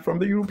land from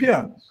the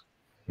Europeans.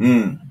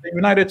 The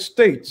United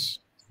States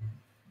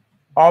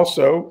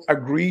also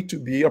agreed to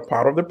be a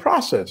part of the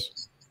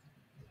process.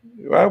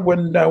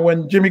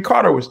 When Jimmy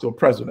Carter was still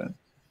president,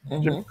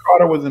 Jimmy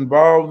Carter was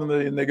involved in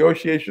the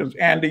negotiations.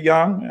 Andrew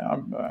Young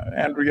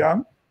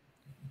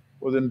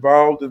was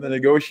involved in the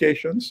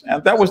negotiations,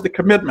 and that was the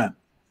commitment.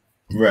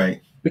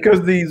 Right.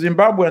 Because the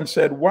Zimbabweans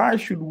said, why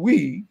should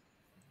we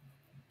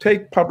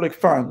take public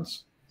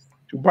funds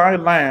to buy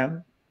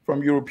land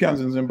from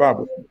Europeans in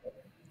Zimbabwe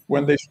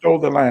when they stole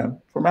the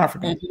land from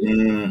Africans?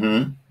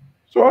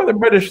 So the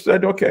British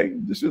said, okay,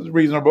 this is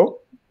reasonable.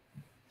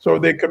 So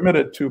they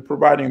committed to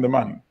providing the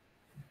money.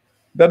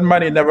 That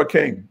money never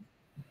came.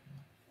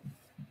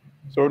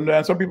 So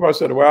then some people have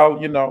said, well,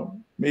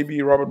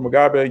 maybe Robert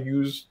Mugabe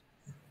used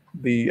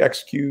the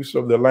excuse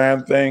of the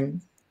land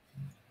thing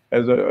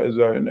as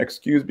an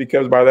excuse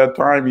because by that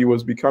time he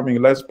was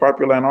becoming less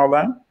popular and all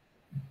that.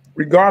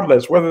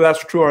 Regardless, whether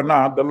that's true or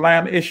not, the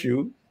land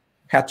issue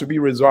had to be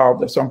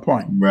resolved at some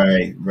point.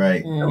 Right.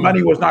 The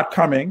money was not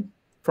coming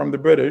from the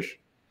British.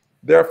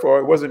 Therefore,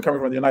 it wasn't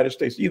coming from the United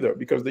States either,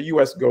 because the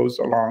U.S. goes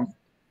along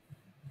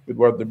with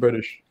what the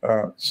British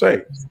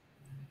say.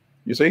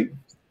 You see?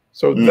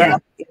 So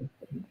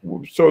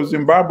so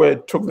Zimbabwe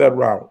took that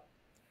route.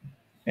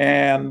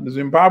 And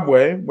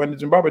when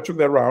Zimbabwe took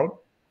that route,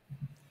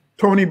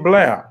 Tony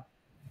Blair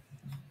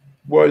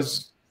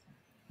was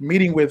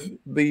meeting with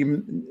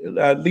the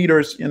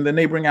leaders in the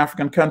neighboring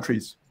African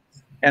countries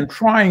and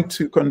trying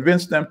to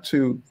convince them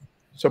to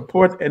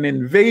support an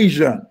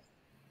invasion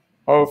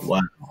of,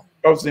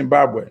 of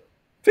Zimbabwe.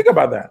 Think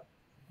about that.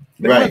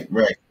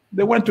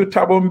 They went to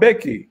Thabo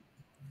Mbeki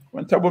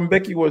when Thabo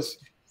Mbeki was,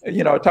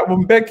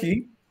 Thabo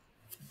Mbeki,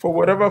 for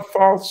whatever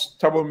faults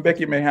Thabo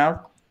Mbeki may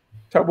have,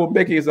 Thabo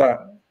Mbeki is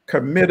a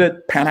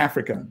committed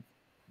Pan-African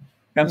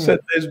and said,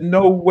 there's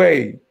no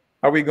way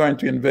are we going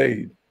to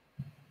invade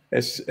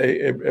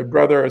a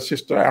brother or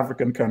sister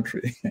African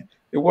country.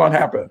 It won't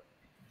happen.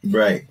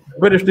 Right. The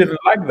British didn't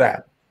like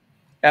that.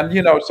 And,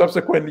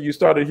 subsequently you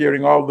started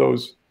hearing all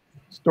those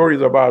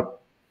stories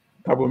about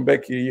Thabo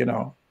Mbeki,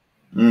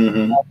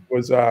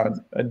 was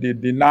the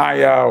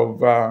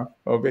denier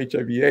of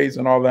HIV/AIDS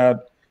and all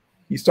that.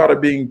 He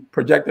started being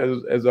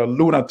projected as a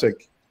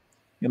lunatic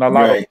in a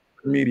lot of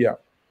media.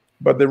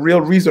 But the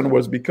real reason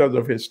was because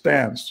of his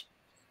stance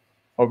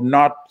of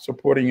not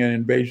supporting an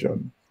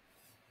invasion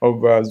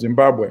of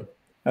Zimbabwe.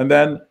 And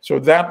then, so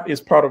that is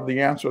part of the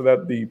answer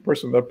that the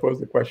person that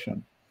posed the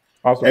question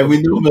also. And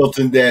we knew,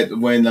 Milton, that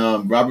when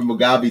Robert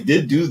Mugabe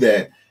did do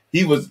that,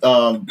 he was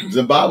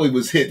Zimbabwe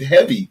was hit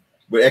heavy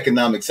with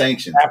economic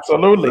sanctions.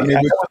 Absolutely. I mean,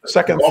 and the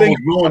second thing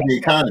ruined the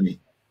economy.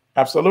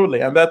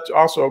 Absolutely. And that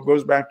also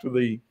goes back to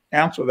the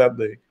answer that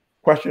the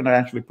questioner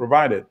actually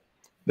provided.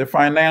 The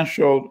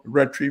financial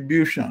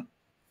retribution.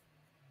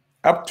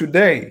 Up to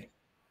date,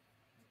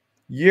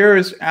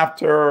 years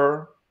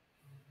after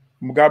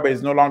Mugabe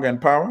is no longer in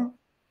power,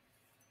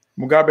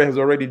 Mugabe has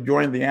already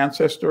joined the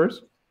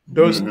ancestors.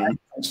 Those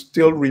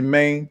still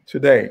remain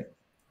today.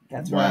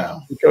 That's right.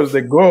 Because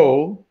the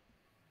goal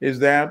is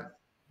that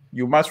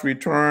you must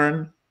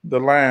return the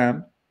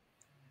land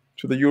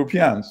to the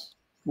Europeans,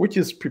 which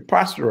is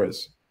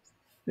preposterous.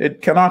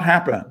 It cannot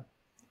happen.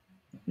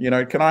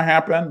 It cannot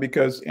happen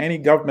because any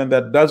government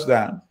that does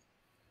that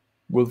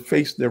will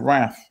face the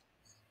wrath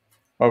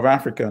of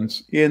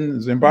Africans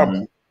in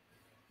Zimbabwe.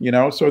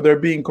 So they're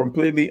being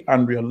completely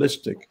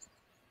unrealistic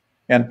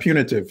and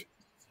punitive.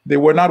 They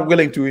were not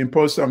willing to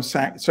impose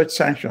such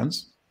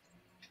sanctions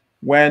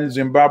when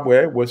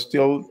Zimbabwe was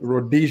still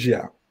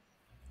Rhodesia,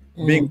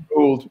 being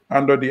ruled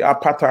under the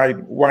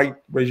apartheid white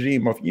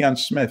regime of Ian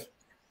Smith.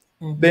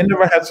 They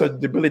never had such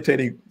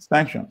debilitating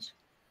sanctions.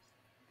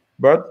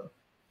 But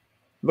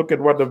look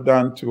at what they've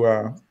done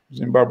to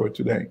Zimbabwe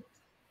today.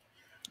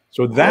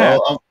 So that,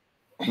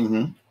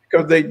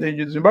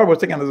 because Zimbabwe was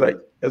taken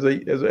as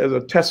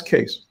a test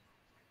case.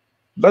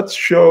 Let's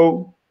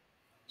show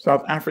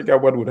South Africa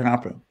what would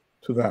happen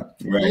to them.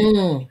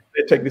 Right.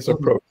 They take this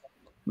approach.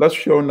 Let's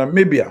show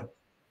Namibia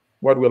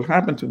what will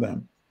happen to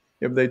them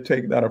if they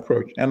take that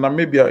approach. And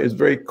Namibia is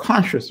very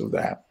conscious of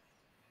that.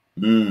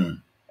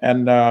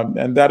 And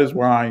that is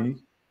why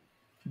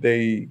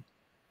they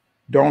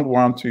don't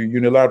want to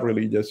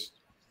unilaterally just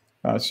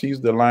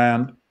seize the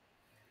land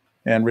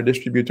and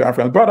redistribute to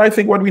Africans. But I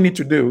think what we need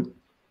to do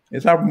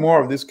is have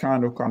more of this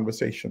kind of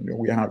conversation that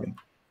we're having.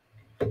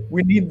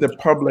 We need the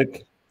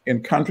public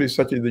in countries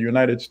such as the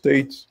United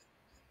States,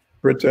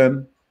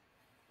 Britain,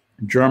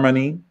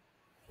 Germany,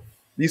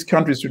 these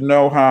countries to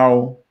know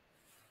how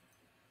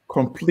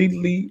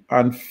completely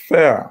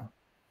unfair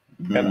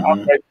and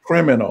outright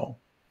criminal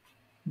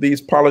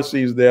these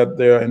policies that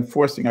they're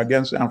enforcing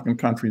against African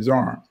countries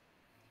are.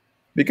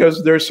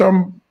 Because there are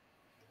some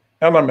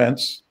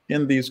elements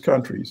in these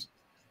countries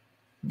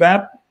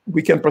that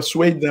we can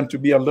persuade them to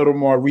be a little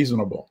more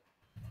reasonable.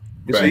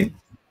 You see?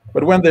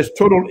 But when there's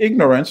total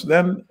ignorance,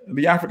 then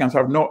the Africans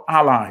have no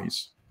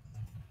allies.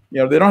 They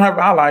don't have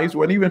allies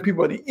when even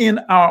people in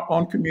our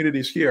own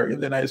communities here in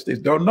the United States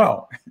don't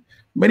know.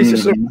 Many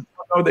systems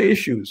don't know the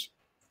issues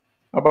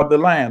about the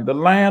land. The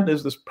land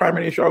is the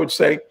primary issue, I would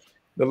say.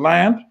 The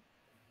land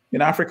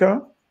in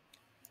Africa,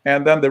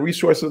 and then the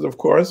resources, of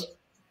course,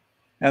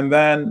 and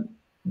then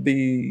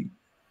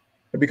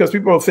because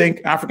people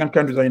think African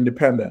countries are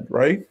independent,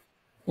 right?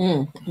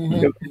 Because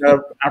we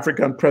have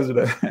African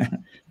president.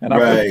 And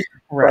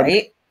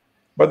right.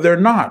 But they're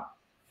not.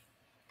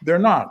 They're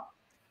not.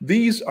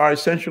 These are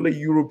essentially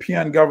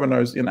European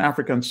governors in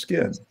African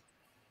skin.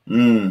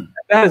 And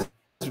that is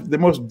the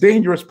most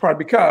dangerous part,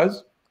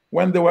 because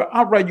when they were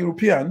outright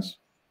Europeans,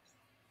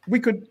 we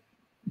could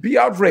be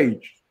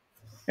outraged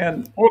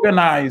and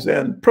organize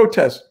and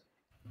protest.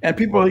 And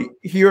people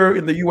here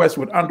in the US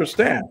would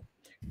understand.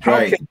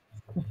 How can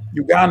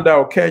Uganda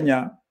or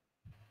Kenya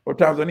or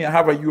Tanzania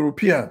have a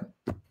European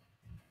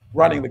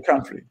running the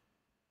country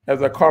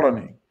as a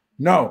colony?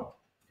 No.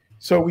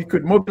 So we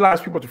could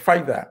mobilize people to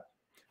fight that.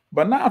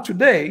 But now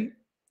today,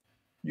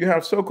 you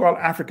have so-called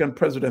African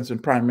presidents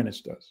and prime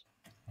ministers.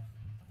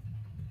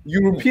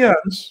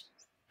 Europeans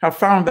have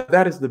found that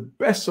that is the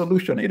best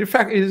solution. In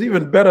fact, it is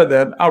even better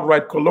than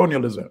outright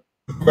colonialism.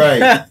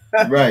 Right.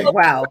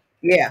 Wow.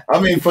 Yeah. I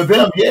mean, for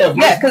them,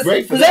 because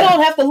they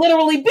don't have to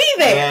literally be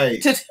there.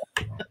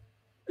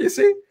 You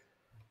see?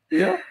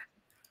 Yeah.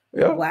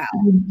 Wow.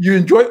 You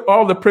enjoy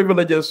all the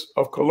privileges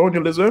of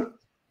colonialism,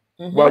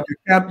 while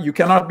you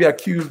cannot be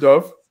accused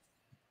of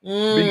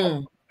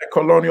being a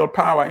colonial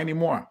power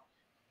anymore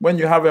when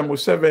you have a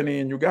Museveni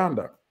in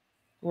Uganda.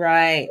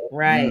 Right.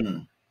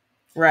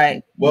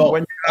 Right. Well,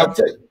 When you have,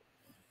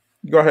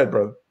 go ahead,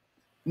 brother.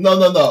 No.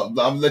 I'm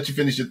gonna let you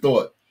finish your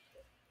thought.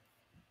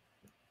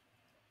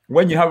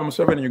 When you have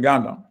Museveni in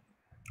Uganda,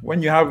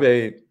 when you have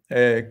a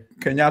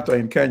Kenyatta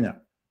in Kenya,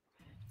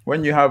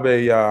 when you have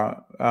a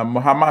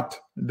Muhammad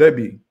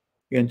Debi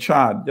in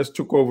Chad, just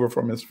took over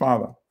from his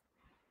father.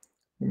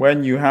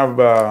 When you have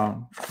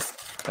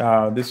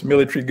this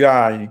military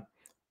guy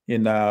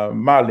in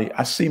Mali,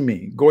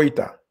 Assimi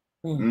Goita,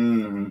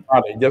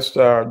 Mali, just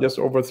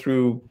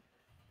overthrew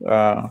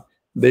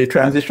the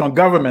transitional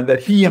government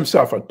that he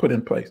himself had put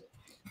in place.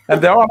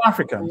 And they're all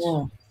Africans.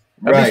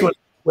 At least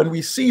when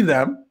we see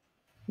them,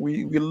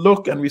 we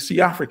look and we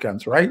see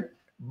Africans, right?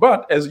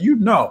 But as you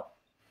know,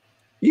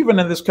 even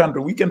in this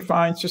country, we can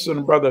find sisters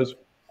and brothers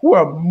who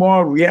are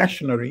more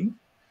reactionary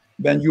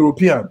than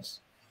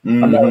Europeans.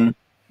 You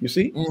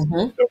see?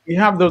 So we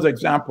have those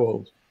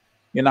examples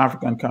in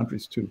African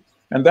countries too.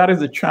 And that is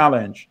the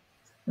challenge.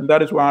 And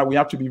that is why we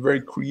have to be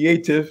very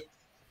creative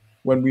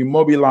when we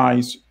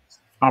mobilize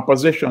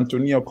opposition to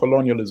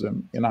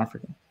neocolonialism in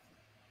Africa.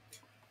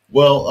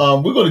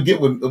 Well, we're going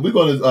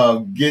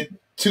to get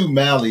to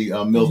Mali,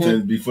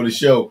 Milton, before the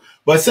show.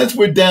 But since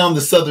we're down the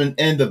southern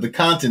end of the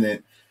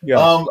continent,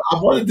 I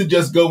wanted to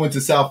just go into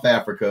South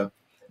Africa.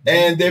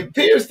 And there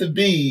appears to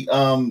be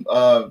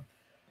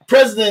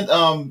President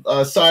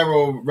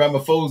Cyril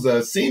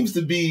Ramaphosa seems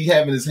to be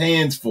having his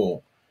hands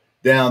full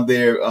down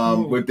there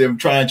with them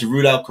trying to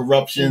root out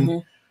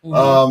corruption.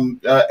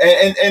 And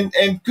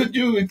could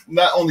you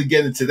not only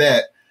get into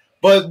that,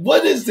 but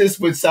what is this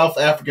with South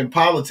African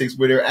politics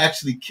where they're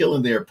actually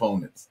killing their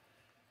opponents?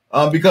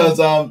 Because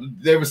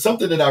there was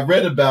something that I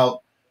read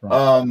about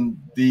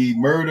the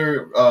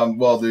murder,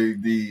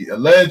 the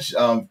alleged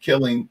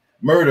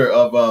murder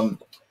of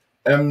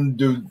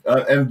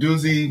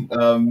Mduzi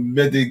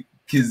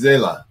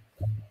Medikizela.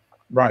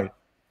 Right.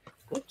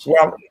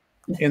 Well,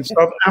 in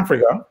South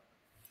Africa,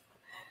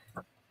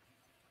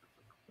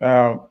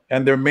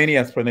 and there are many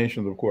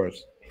explanations, of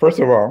course. First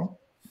of all,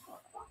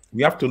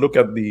 we have to look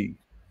at the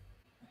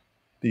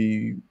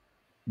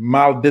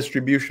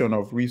maldistribution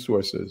of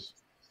resources,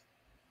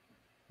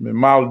 the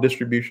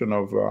maldistribution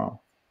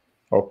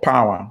of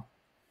power,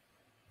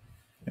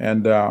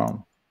 and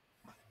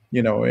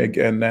you know,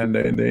 and then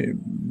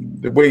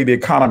the way the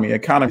economy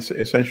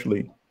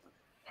essentially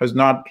has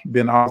not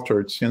been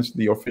altered since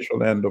the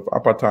official end of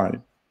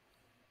apartheid.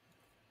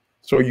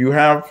 So you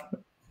have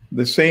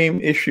the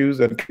same issues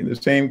and the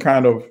same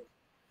kind of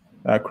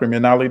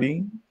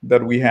criminality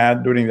that we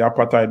had during the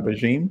apartheid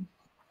regime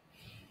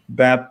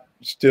that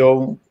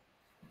still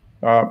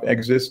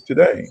exists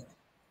today.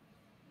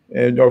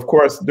 And of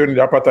course, during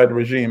the apartheid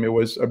regime, it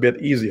was a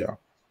bit easier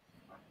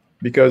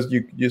because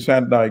you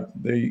had like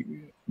the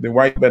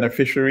white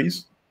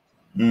beneficiaries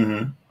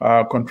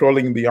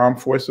controlling the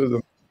armed forces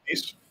and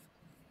police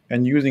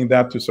and using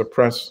that to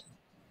suppress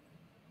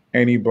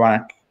any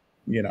black,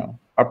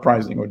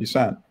 uprising or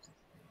dissent,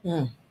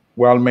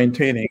 while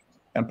maintaining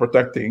and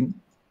protecting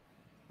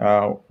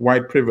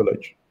white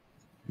privilege.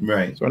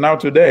 Right. So now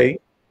today,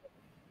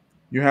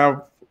 you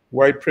have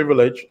white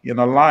privilege in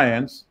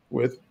alliance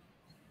with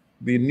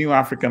the new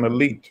African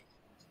elite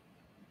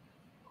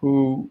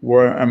who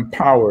were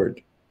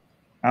empowered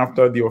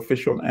after the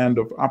official end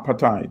of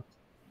apartheid.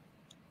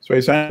 So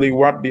essentially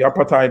what the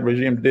apartheid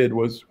regime did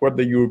was what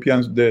the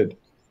Europeans did,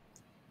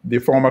 the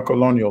former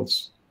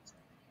colonials.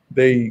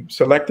 They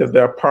selected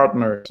their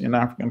partners in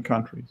African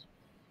countries.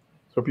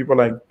 So people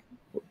like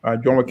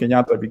Jomo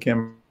Kenyatta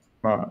became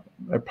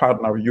a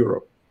partner of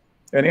Europe.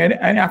 And any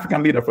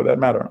African leader, for that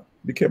matter,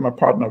 became a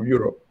partner of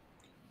Europe.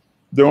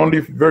 There are only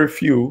very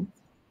few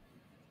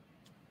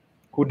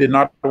who did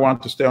not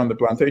want to stay on the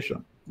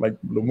plantation, like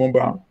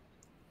Lumumba,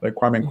 like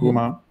Kwame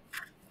Nkrumah,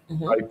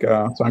 like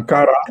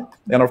Sankara.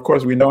 And of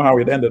course, we know how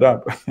it ended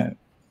up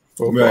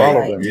for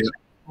all of them. Yeah.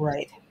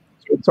 Right.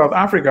 So in South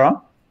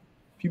Africa,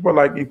 people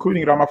like,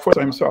 including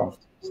Ramaphosa himself.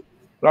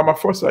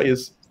 Ramaphosa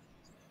is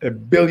a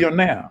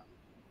billionaire.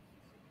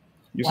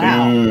 You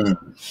see,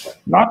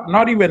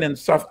 not even in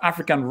South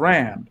African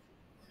rand.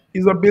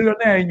 He's a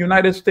billionaire in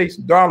United States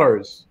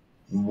dollars.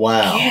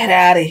 Wow! Get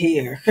out of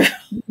here.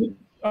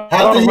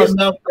 How did he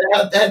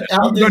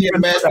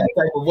amass that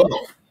type of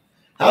wealth?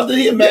 How did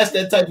he amass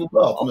that type of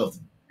wealth,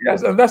 Milton?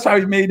 Yes, and that's how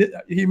he made it.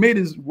 He made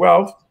his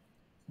wealth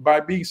by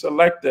being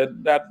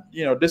selected. That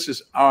this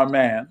is our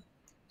man.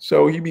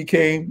 So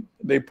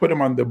they put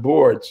him on the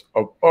boards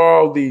of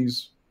all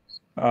these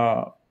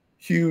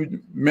huge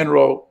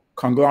mineral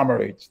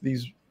conglomerates,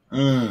 these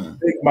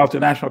big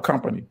multinational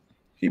companies.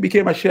 He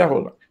became a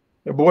shareholder,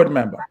 a board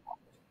member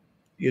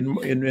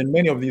in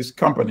many of these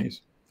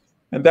companies.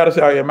 And that is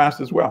how he amassed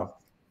his wealth.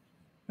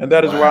 And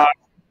that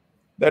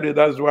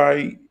is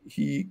why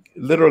he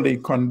literally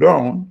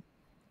condoned,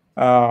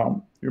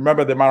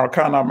 remember the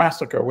Maracana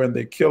massacre when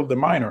they killed the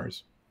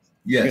miners?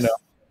 Yes.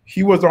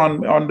 He was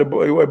on the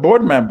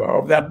board member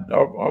of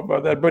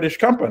that British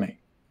company.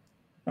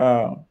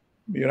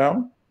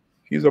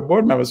 He's a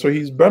board member, so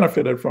he's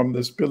benefited from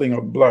the spilling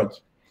of blood.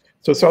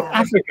 So South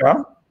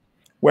Africa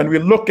when we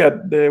look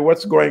at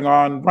what's going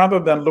on, rather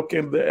than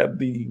looking at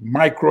the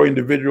micro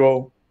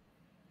individual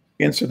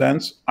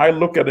incidents, I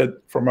look at it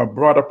from a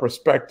broader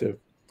perspective.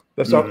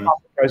 The South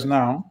Africa is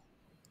now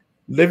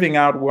living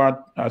out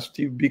what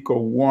Steve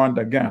Biko warned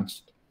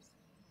against.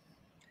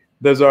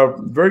 There's a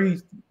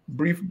very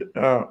brief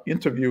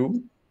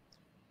interview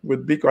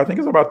with Biko. I think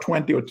it's about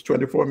 20 or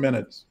 24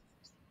 minutes.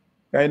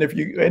 And if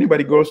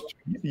anybody goes to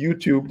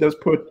YouTube, just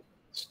put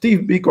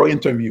Steve Biko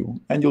interview,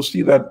 and you'll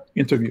see that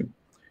interview.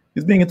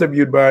 He's being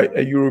interviewed by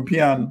a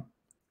European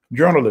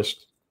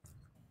journalist.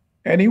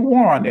 And he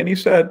warned, and he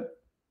said,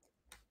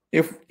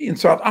 if in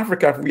South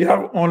Africa, if we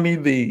have only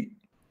the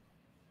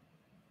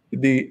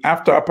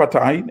after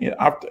apartheid,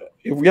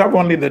 if we have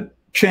only the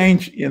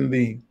change in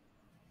the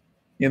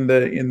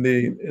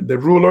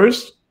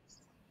rulers,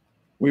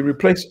 we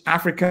replace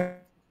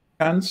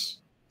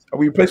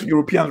we replace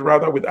Europeans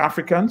rather with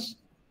Africans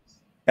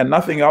and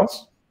nothing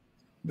else,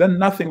 then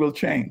nothing will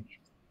change.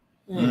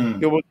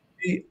 It will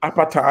be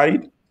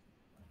apartheid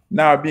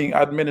now being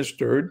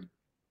administered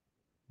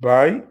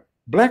by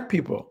Black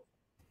people.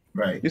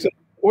 Right. He said,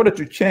 in order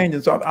to change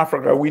in South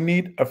Africa, we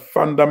need a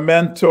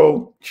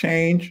fundamental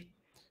change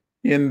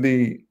in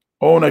the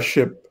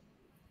ownership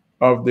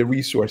of the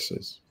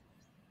resources.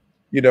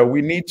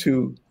 We need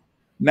to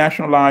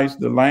nationalize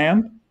the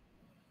land,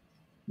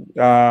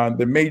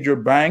 the major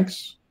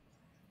banks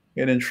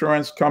and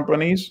insurance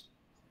companies,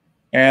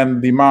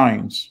 and the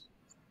mines.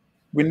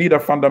 We need a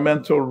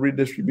fundamental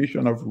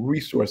redistribution of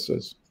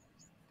resources.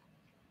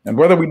 And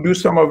whether we do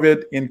some of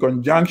it in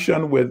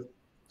conjunction with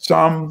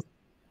some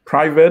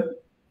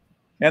private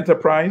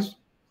enterprise,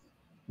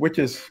 which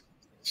is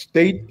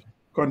state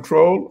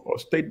controlled or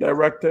state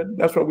directed,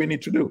 that's what we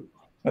need to do.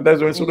 And that's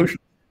the solution.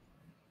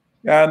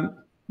 And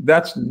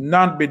that's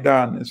not been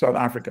done in South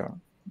Africa.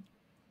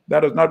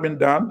 That has not been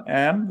done,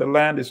 and the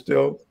land is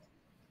still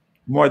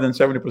more than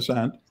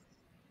 70%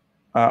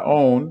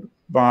 owned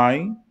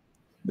by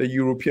the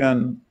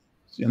Europeans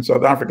in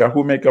South Africa,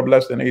 who make up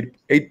less than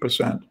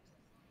 8%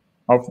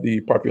 of the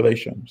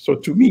population. So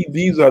to me,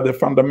 these are the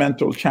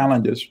fundamental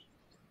challenges,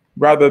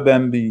 rather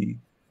than the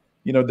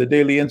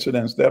daily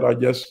incidents that are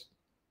just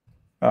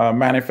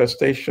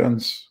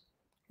manifestations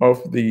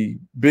of the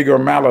bigger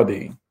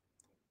malady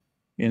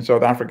in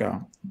South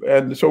Africa.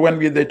 And so when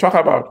they talk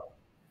about,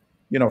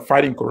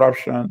 fighting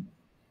corruption,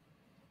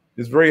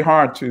 it's very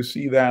hard to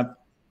see that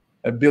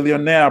a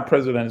billionaire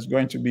president is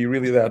going to be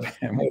really that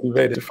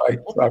motivated to fight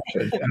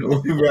corruption.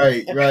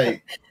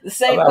 Right. The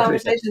same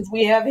conversations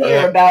we have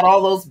here about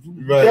all those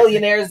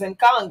billionaires in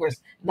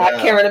Congress not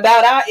caring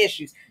about our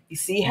issues. You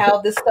see how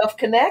this stuff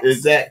connects?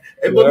 Exactly.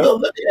 Hey, but Bill,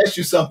 let me ask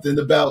you something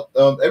about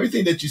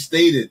everything that you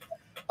stated.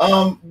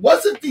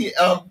 Wasn't the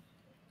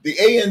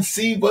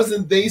ANC,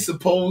 wasn't they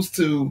supposed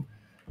to,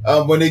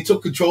 when they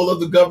took control of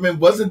the government,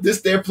 wasn't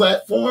this their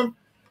platform?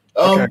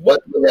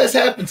 What has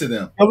happened to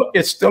them?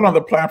 It's still on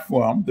the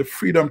platform, the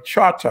Freedom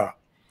Charter,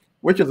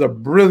 which is a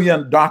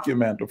brilliant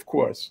document, of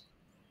course,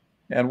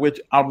 and which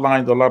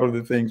outlines a lot of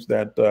the things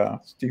that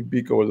Steve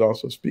Biko was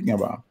also speaking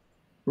about.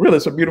 Really,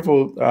 it's a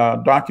beautiful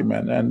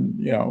document, and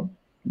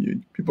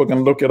people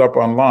can look it up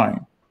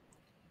online.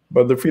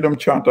 But the Freedom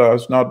Charter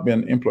has not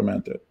been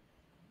implemented.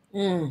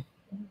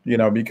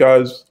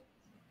 Because,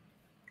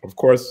 of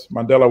course,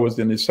 Mandela was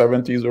in his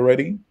 70s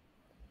already.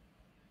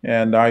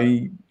 And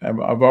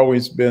I've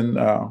always been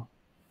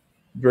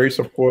very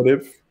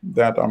supportive.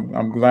 That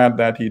I'm glad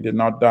that he did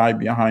not die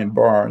behind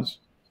bars.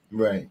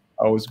 Right.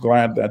 I was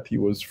glad that he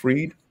was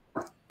freed,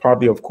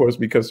 partly, of course,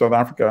 because South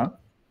Africa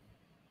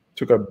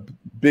took a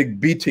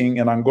big beating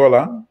in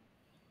Angola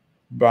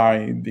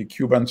by the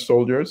Cuban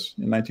soldiers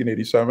in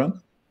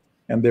 1987.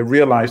 And they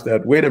realized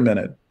that, wait a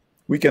minute,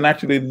 we can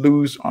actually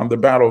lose on the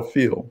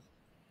battlefield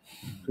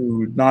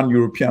to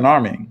non-European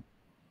army.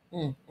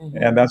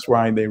 And that's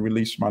why they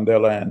released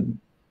Mandela, and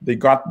they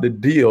got the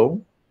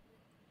deal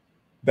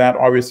that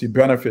obviously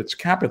benefits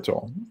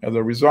capital as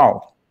a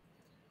result.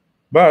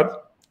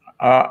 But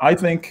I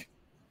think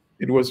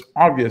it was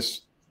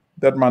obvious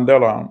that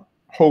Mandela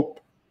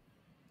hoped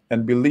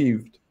and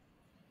believed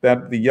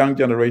that the young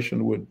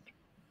generation would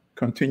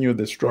continue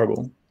the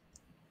struggle,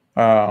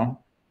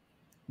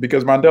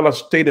 because Mandela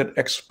stated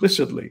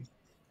explicitly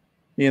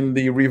in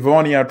the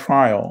Rivonia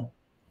trial,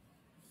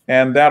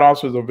 and that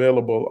also is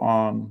available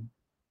on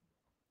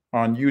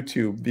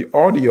YouTube. The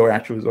audio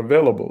actually is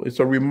available. It's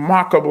a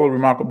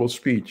remarkable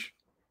speech.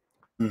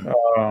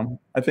 I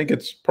think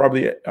it's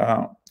probably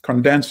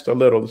condensed a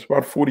little. It's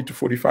about 40 to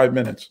 45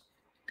 minutes.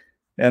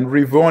 And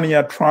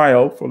Rivonia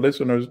trial, for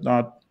listeners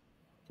not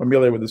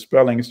familiar with the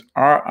spellings,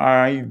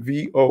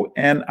 Rivonia.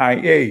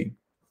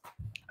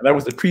 And that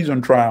was the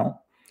treason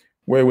trial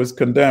where he was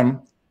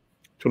condemned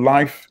to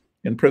life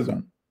in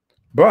prison.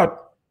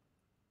 But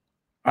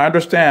I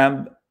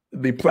understand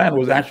the plan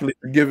was actually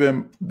to give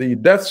him the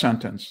death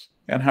sentence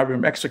and have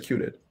him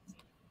executed.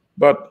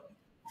 But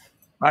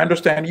I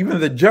understand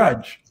even the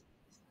judge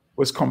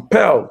was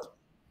compelled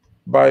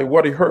by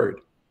what he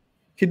heard.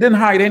 He didn't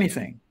hide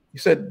anything. He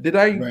said, did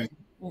I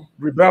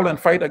rebel and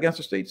fight against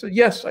the state? He said,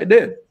 yes, I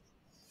did.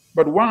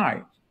 But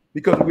why?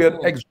 because we had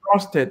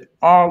exhausted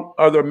all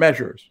other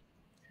measures.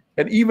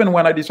 And even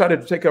when I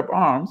decided to take up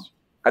arms,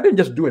 I didn't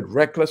just do it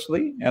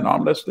recklessly and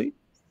harmlessly.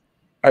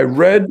 I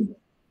read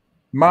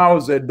Mao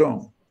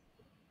Zedong.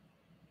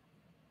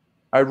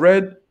 I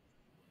read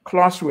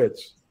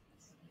Clausewitz.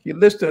 He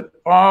listed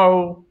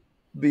all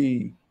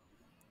the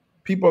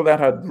people that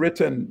had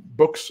written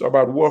books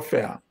about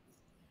warfare.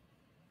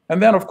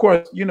 And then, of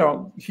course, you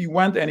know, he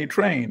went and he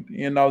trained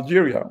in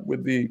Algeria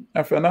with the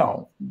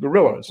FNL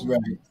guerrillas. Right.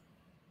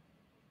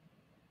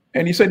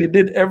 And he said he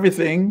did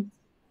everything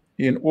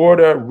in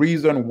order,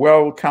 reason,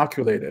 well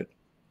calculated.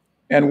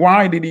 And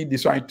why did he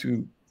decide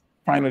to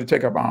finally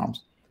take up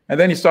arms? And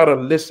then he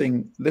started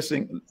listing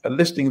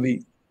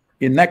the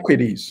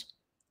inequities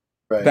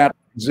that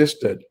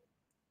existed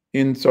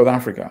in South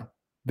Africa,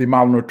 the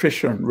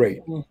malnutrition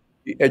rate,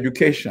 the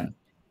education,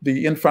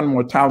 the infant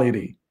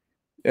mortality.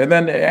 And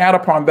then add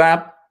upon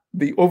that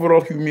the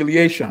overall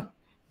humiliation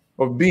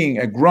of being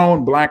a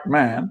grown Black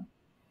man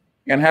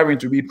and having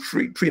to be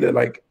treated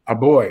like a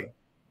boy,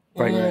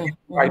 like a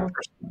white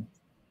person.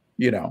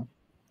 You know,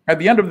 at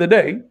the end of the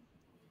day,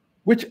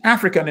 which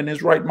African in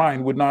his right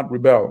mind would not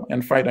rebel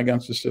and fight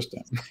against the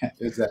system?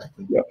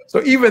 Exactly. Yeah.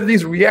 So even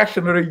these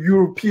reactionary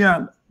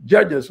European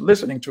judges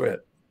listening to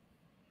it,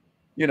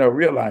 you know,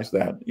 realize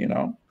that, you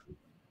know,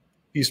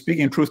 he's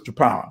speaking truth to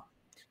power.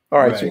 All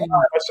right. So why am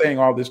I saying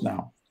all this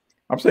now?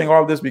 I'm saying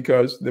all this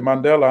because the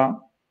Mandela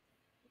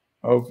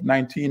of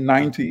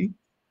 1990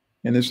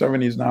 in the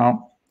 70s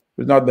now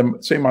was not the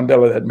same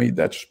Mandela that made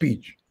that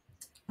speech.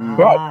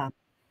 But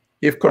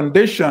if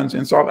conditions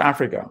in South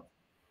Africa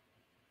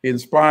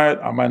inspired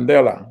a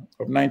Mandela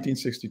of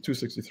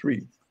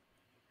 1962-63,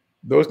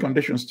 those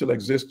conditions still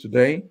exist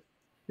today.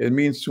 It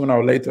means sooner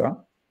or later,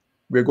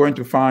 we're going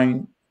to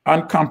find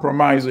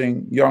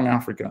uncompromising young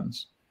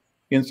Africans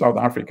in South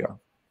Africa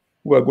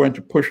who are going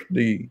to push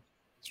the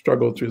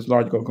struggle to its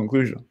logical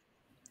conclusion.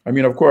 I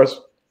mean, of course,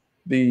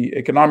 the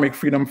Economic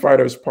Freedom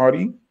Fighters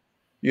Party,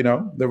 you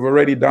know, they've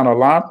already done a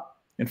lot.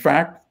 In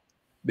fact,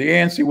 the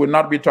ANC would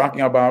not be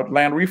talking about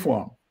land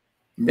reform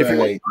if it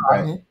was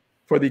not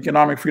for the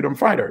Economic Freedom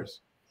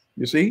Fighters.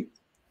 You see?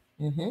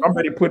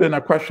 Somebody put in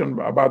a question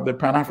about the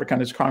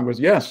Pan-Africanist Congress.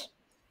 Yes,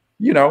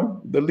 you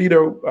know, the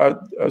leader,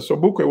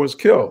 Sobukwe, was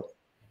killed.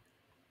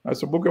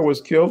 Sobukwe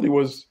was killed.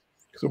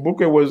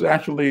 Sobukwe was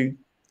actually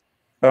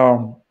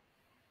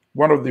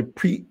one of the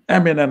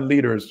preeminent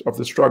leaders of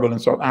the struggle in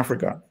South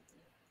Africa.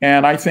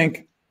 And I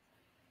think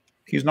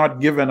he's not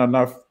given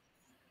enough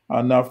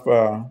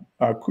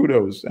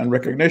kudos and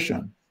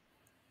recognition.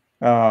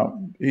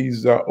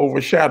 He's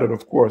overshadowed,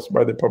 of course,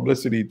 by the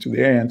publicity to the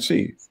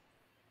ANC.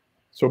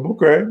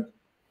 Sobukwe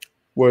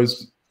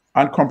was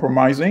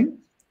uncompromising.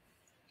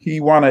 He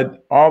wanted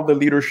all the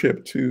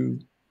leadership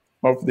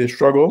of the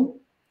struggle,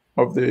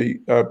 of the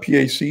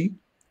PAC,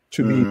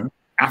 to be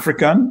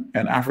African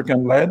and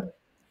African-led.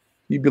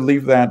 He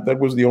believed that that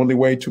was the only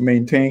way to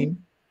maintain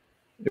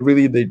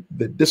really the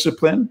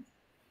discipline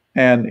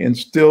and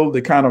instill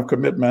the kind of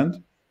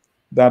commitment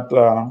that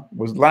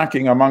was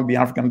lacking among the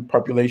African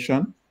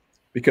population,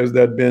 because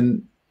they'd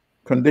been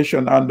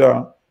conditioned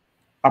under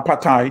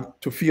apartheid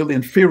to feel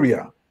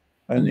inferior,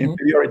 an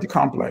inferiority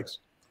complex.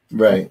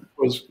 Right. That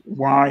was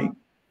why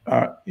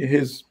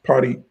his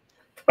party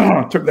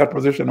took that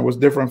position and was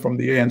different from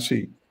the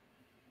ANC,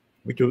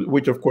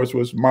 which of course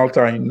was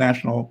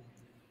multinational,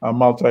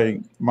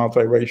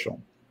 multiracial.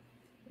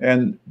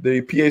 And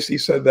the PAC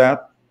said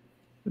that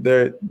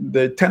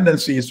the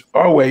tendency is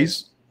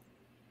always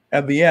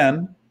at the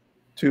end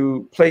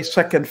to play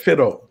second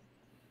fiddle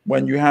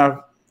when you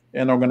have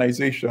an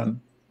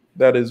organization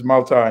that is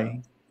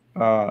multi-ethnic,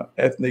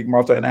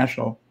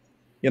 multinational,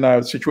 in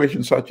a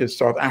situation such as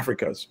South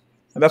Africa's.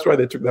 And that's why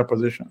they took that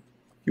position.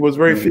 He was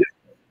very fearful.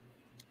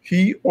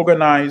 He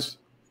organized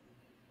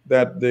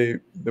that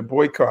the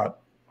boycott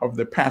of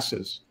the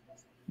passes,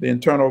 the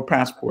internal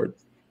passport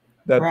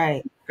that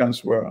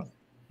Africans were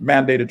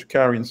mandated to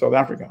carry in South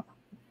Africa.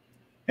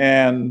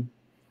 And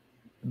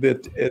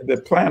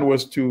the plan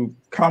was to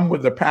come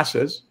with the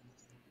passes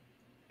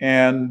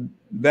and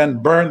then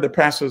burn the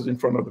passes in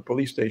front of the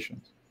police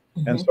stations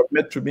and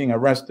submit to being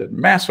arrested,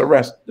 mass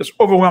arrest, just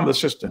overwhelm the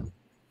system.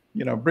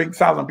 You know, bring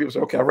 1,000 people,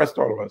 say, okay, arrest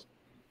all of us.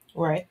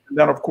 Right. And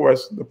then, of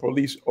course, the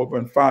police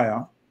opened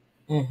fire.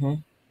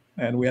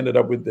 And we ended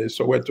up with the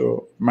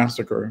Soweto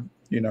massacre,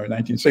 you know, in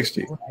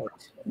 1960.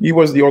 He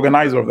was the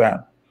organizer of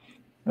that.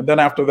 And then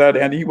after that,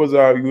 and he was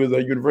a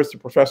university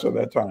professor at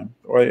that time,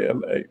 or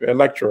a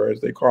lecturer,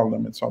 as they call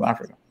them in South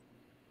Africa.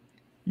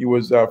 He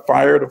was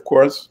fired, of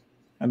course,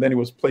 and then he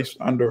was placed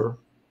under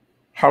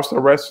house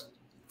arrest,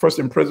 first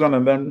in prison,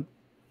 and then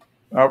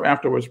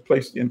afterwards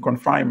placed in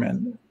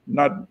confinement,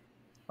 not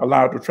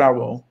allowed to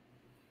travel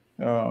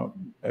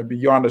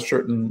beyond a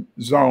certain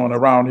zone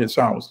around his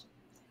house.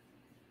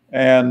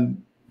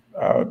 And,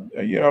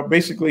 you know,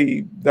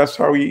 basically that's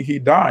how he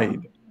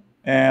died,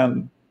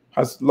 and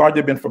has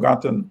largely been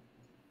forgotten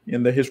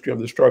in the history of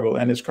the struggle,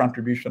 and his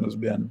contribution has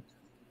been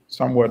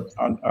somewhat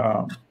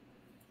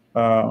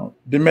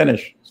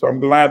diminished. So I'm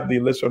glad the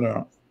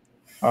listener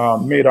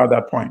made out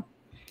that point.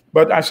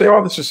 But I say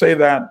all this to say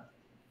that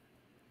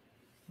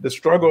the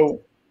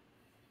struggle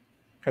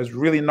has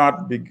really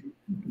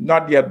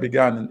not yet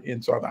begun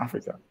in South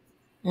Africa.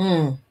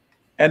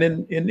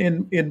 And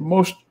in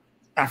most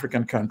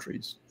African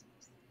countries,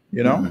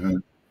 you know,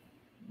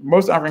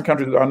 most African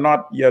countries are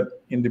not yet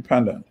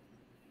independent.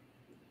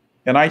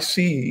 And I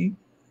see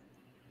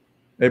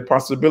a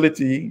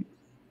possibility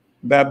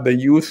that the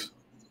youth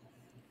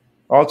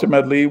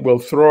ultimately will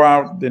throw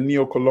out the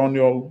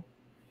neo-colonial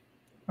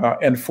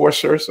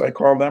enforcers, I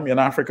call them, in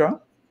Africa,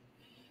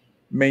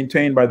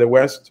 maintained by the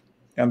West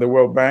and the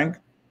World Bank.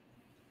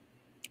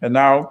 And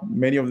now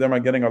many of them are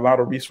getting a lot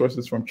of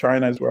resources from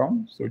China as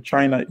well. So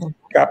China,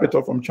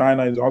 capital from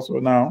China is also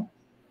now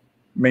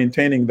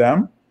maintaining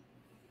them,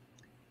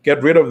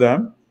 get rid of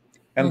them.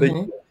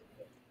 And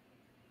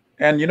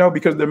you know,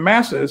 because the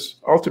masses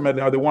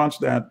ultimately are the ones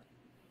that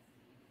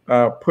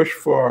push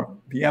for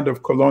the end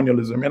of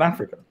colonialism in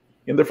Africa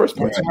in the first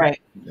place. Right.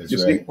 That's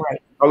You right. see,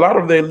 a lot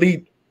of the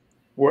elite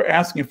were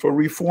asking for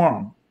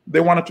reform.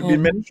 They wanted to be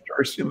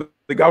ministers in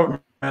the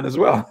government as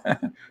well,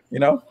 you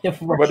know,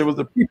 but it was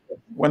the people.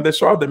 When they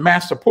saw the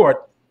mass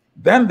support,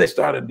 then they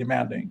started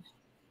demanding,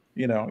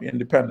 you know,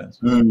 independence.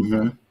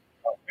 Many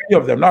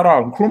of them, not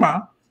all.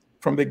 Nkrumah,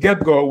 from the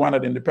get-go,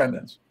 wanted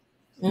independence.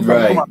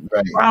 Right.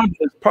 Found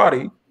his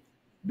party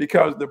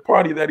because the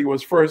party that he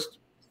was first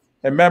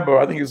a member,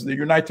 I think it's the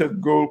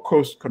United Gold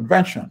Coast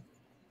Convention,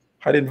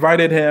 had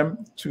invited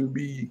him to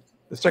be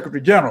the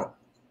Secretary General.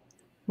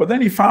 But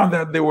then he found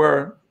that they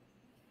were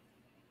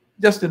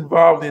just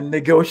involved in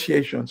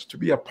negotiations to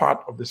be a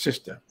part of the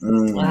system.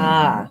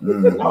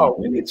 No,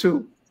 we need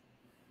to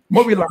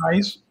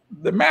mobilize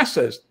the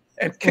masses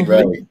and kick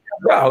them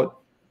out.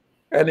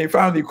 And he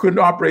found he couldn't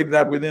operate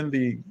that within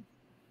the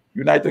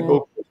United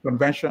Gold Coast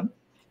Convention.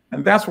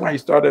 And that's why he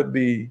started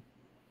the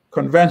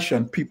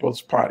Convention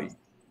People's Party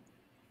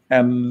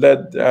and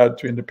led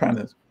to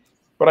independence.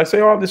 But I say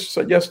all this to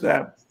suggest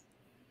that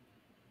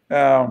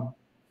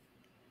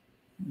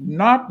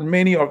not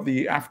many of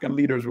the African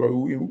leaders were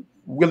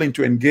willing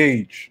to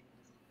engage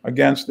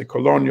against the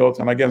colonials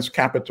and against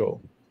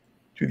capital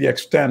to the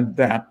extent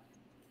that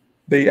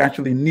they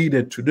actually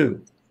needed to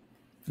do.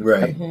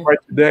 Right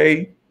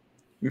today,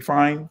 we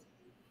find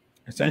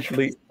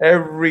essentially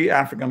every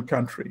African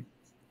country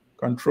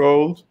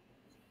controlled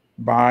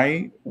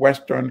by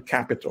Western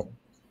capital.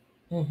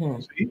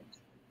 See?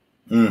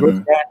 Goes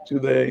back to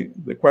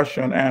the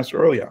question asked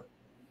earlier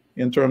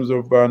in terms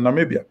of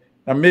Namibia.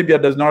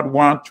 Namibia does not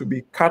want to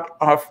be cut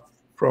off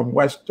from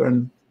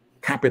Western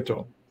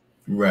capital.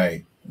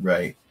 Right.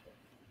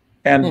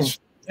 And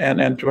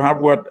to have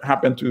what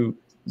happened to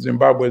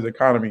Zimbabwe's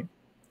economy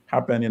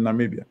happen in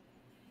Namibia.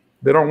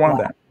 They don't want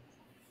that.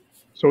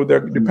 So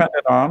they're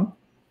dependent on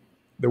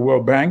the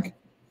World Bank,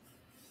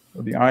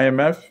 or the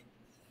IMF,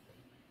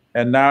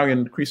 and now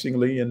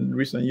increasingly in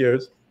recent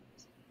years,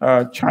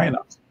 China.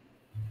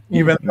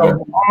 Even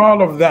though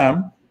all of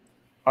them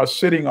are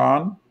sitting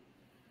on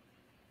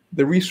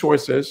the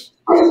resources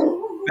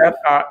that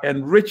are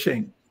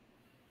enriching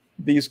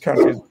these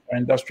countries that are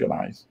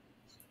industrialized.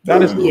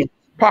 That is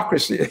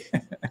hypocrisy.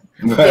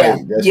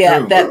 That's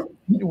true.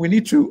 We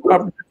need to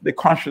up the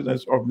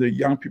consciousness of the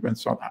young people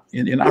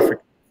in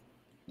Africa.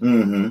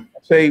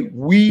 Say,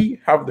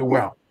 we have the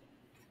wealth,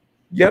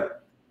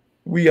 yet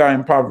we are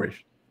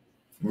impoverished.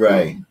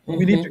 We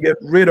need to get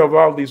rid of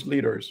all these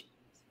leaders,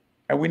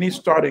 and we need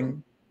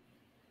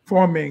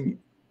forming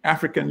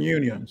African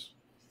unions.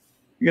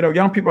 You know,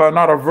 young people are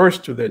not averse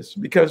to this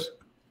because,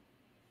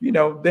 you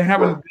know, they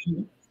haven't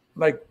been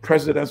like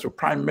presidents or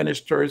prime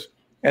ministers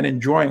and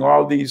enjoying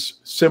all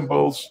these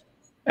symbols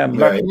and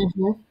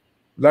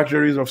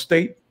luxuries of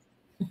state.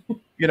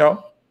 You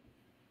know,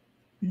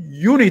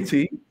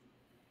 unity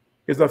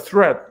is a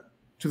threat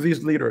to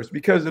these leaders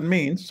because it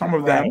means some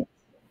of them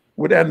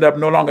would end up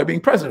no longer being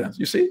presidents,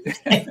 you see?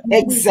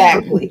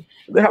 Exactly.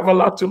 They have a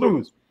lot to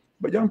lose.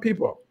 But young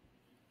people,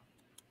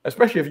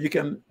 especially if you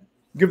can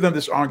give them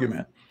this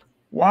argument,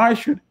 why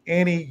should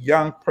any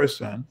young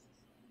person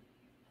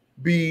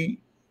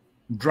be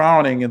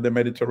drowning in the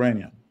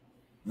Mediterranean,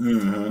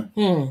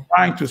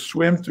 trying to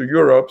swim to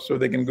Europe so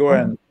they can go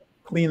and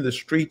clean the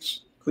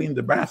streets, clean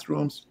the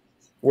bathrooms,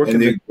 work in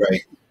the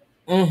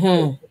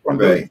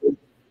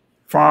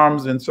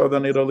farms in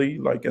southern Italy,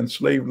 like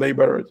enslaved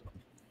laborers?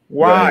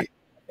 Why?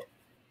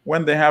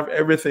 When they have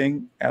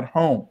everything at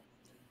home.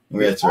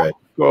 That's right.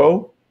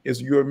 Go is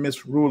your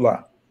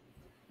misruler.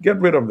 Get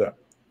rid of that.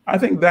 I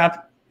think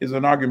that is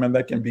an argument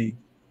that can be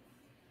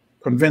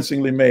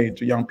convincingly made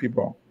to young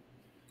people.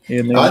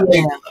 I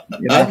think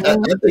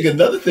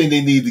another thing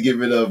they need to get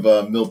rid of,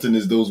 Milton,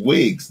 is those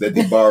wigs that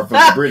they borrowed from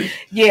the British.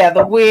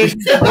 The wigs,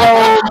 the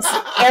robes,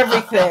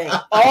 everything,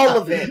 all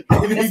of it,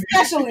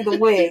 especially the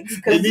wigs,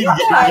 because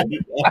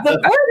the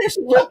British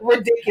look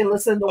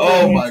ridiculous in the wigs.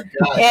 Oh my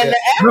God! And the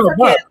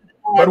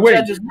African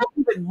judges look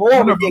even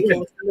more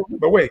ridiculous.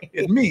 But wait,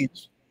 it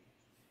means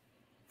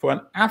for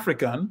an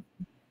African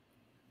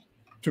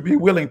to be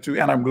willing to,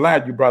 and I'm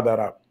glad you brought that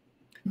up,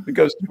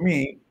 because to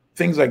me,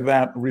 things like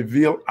that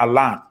reveal a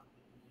lot.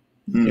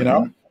 You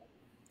know,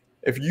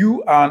 If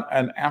you are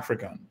an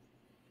African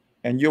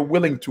and you're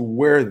willing to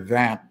wear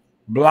that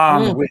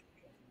blonde wig,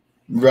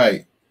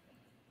 right,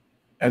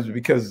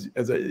 because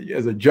as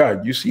a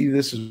judge, you see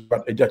this is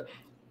what a judge.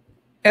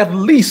 At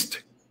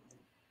least,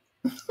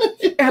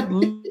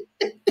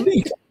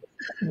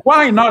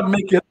 why not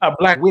make it a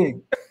black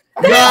wig?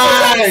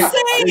 Right,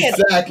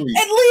 exactly.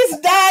 At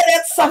least dye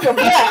that sucker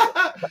black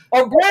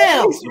or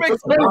brown.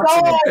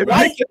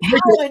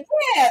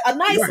 A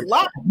nice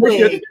lock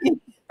wig.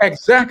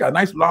 Exactly, a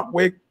nice lock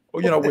wig,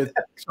 with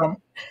some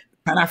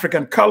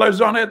Pan-African colors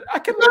on it. I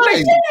can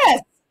relate.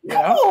 Yes,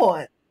 come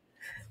on.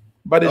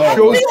 But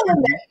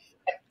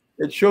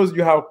it shows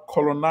you how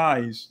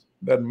colonized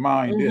that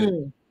mind is.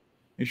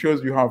 It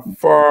shows you how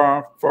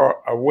far,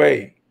 far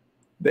away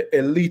the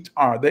elite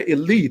are. The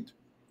elite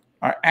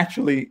are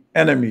actually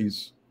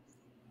enemies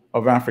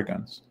of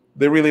Africans.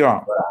 They really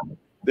are.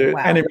 They're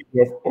enemies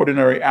of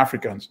ordinary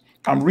Africans.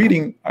 I'm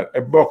reading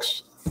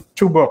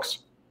two books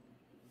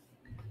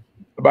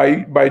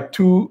by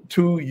two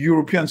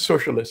European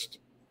socialists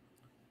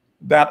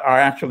that are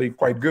actually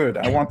quite good.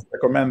 I want to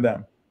recommend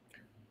them.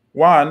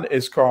 One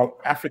is called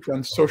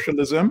African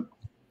Socialism.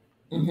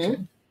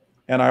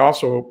 And I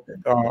also,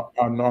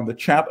 on the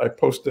chat, I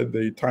posted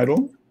the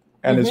title.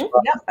 And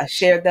I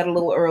shared that a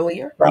little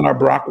earlier. Bernard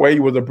Brockway, he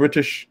was a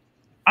British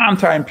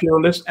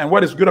anti-imperialist. And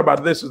what is good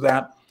about this is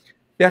that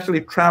he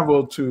actually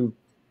traveled to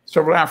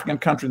several African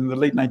countries in the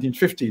late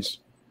 1950s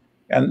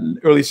and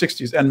early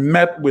 60s and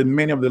met with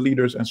many of the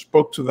leaders and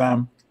spoke to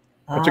them,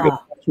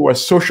 particularly who were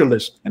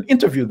socialists, and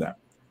interviewed them.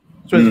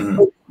 So it's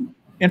really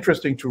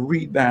interesting to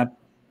read that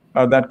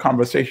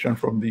conversation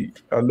from the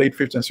late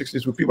 50s and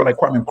 60s with people like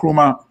Kwame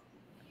Nkrumah,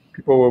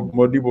 people like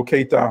Modibo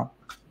Keita,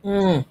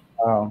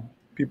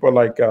 people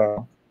like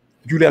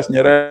Julius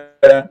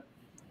Nyerere,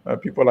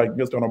 people like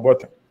Milton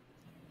Obote.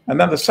 And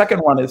then the second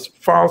one is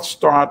False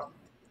Start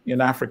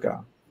in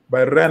Africa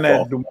by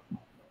René Dumont,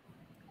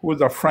 who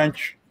is a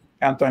French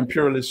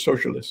anti-imperialist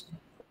socialist.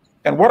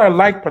 And what I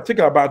like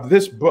particularly about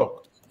this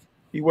book,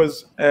 he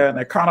was an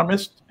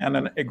economist and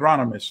an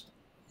agronomist,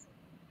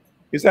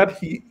 is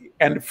that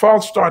and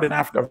False Start in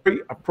Africa,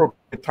 very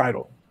appropriate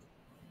title.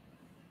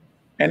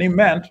 And he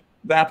meant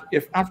that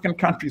if African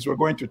countries were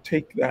going to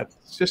take that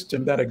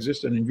system that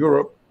existed in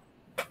Europe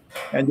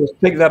and just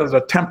take that as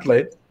a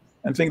template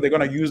and think they're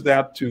going to use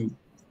that to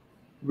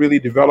really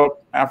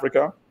develop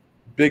Africa,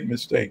 big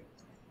mistake.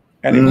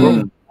 And he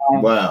broke it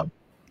down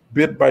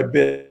bit by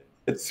bit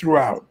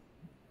throughout.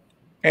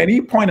 And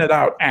he pointed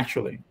out,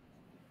 actually,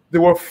 they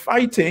were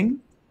fighting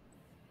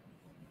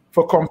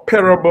for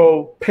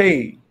comparable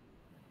pay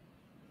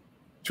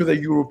to the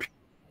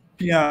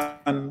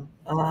European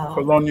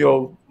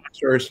colonial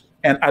masters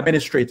and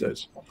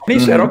administrators. And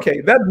he said,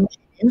 okay, that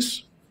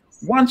means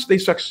once they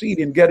succeed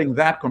in getting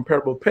that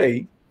comparable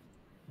pay,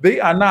 they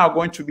are now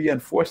going to be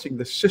enforcing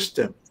the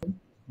system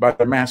by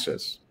the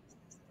masses.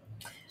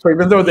 So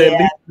even though the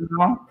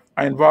elites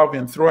are involved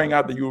in throwing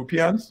out the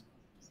Europeans,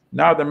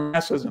 now the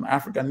masses in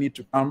Africa need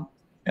to come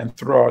and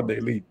throw out the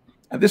elite.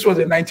 And this was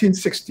in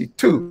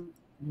 1962.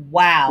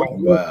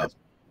 Wow.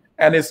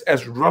 And it's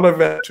as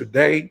relevant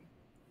today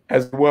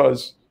as it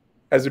was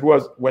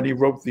when he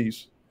wrote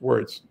these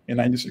words in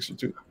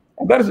 1962.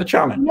 And that is a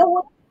challenge. You know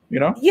what?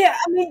 Yeah,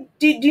 I mean,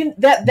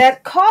 that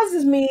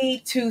causes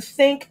me to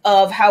think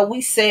of how we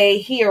say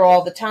here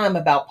all the time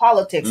about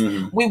politics.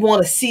 We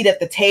want a seat at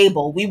the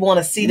table. We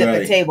want a seat at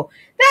the table.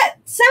 That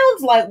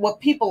sounds like what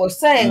people are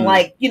saying.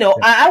 Like,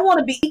 I want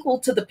to be equal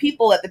to the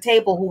people at the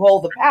table who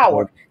hold the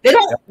power. They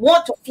don't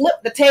want to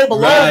flip the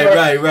table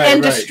over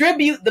and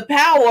distribute the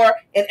power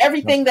and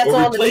everything that's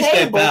on the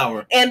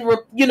table and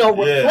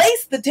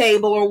replace the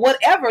table or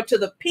whatever to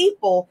the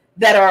people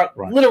that are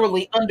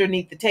literally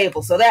underneath the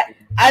table. So that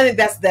I think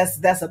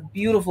that's a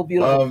beautiful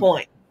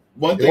point.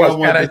 One thing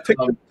I take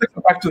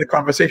it back to the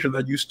conversation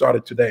that you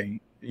started today,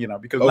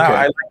 because now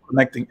I like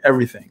connecting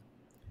everything.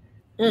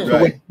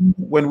 So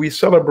when we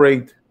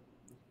celebrate,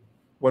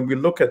 when we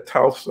look at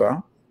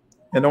Tulsa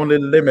and only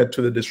limit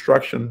to the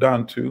destruction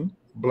done to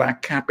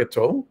Black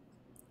capital,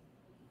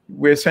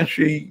 we're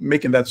essentially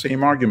making that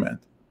same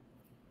argument.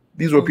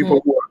 These were people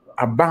who were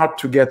about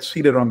to get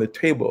seated on the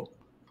table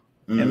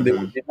and they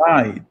were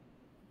denied.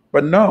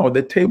 But no,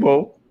 the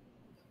table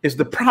is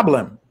the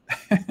problem.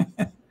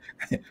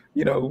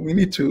 We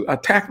need to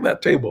attack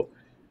that table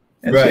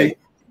and say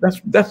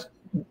that's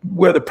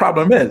where the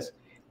problem is.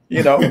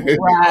 Is that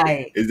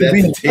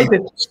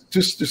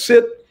to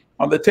sit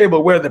on the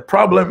table where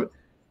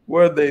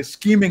the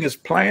scheming is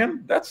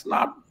planned, that's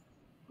not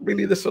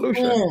really the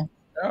solution.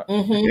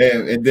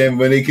 And then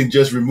when they can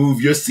just remove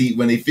your seat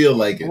when they feel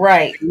like it.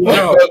 Right.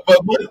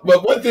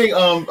 But one thing,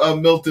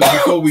 Milton,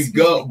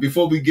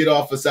 before we get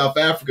off of South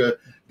Africa,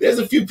 there's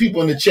a few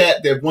people in the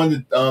chat that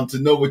wanted to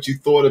know what you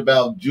thought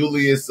about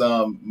Julius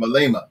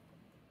Malema.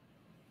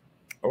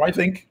 Oh, I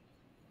think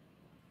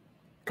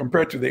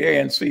compared to the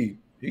ANC,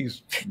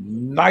 he's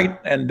night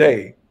and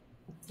day.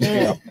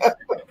 As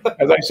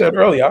I said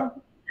earlier,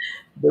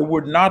 they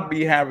would not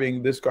be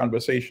having this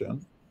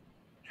conversation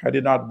had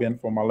it not been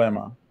for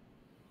Malema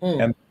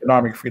and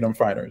economic freedom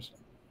fighters.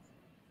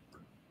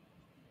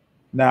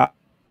 Now,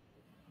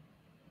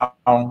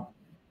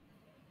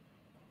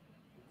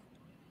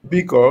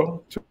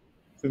 Biko,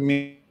 to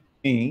me,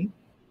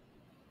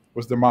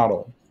 was the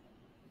model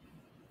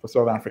for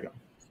South Africa.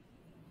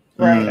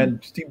 Right.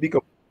 And Steve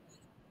Biko,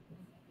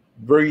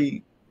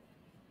 very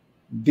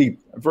a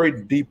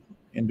very deep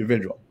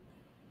individual,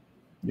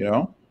 you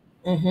know?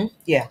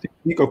 Yeah. Steve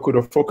Biko could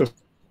have focused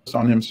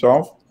on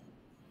himself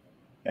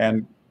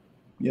and,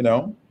 you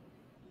know,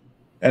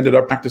 ended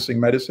up practicing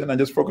medicine and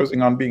just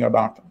focusing on being a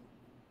doctor.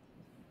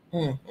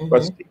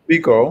 But Steve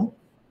Biko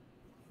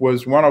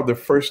was one of the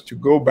first to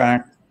go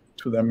back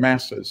to the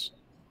masses.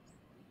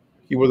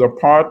 He was a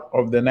part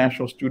of the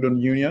National Student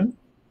Union.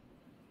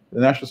 The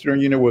National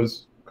Student Union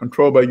was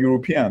controlled by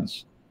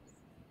Europeans.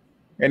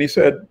 And he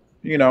said,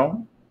 you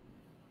know,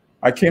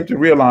 I came to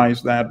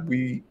realize that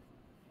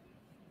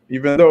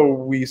even though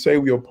we say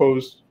we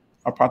oppose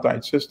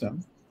apartheid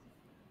system,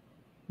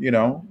 you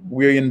know,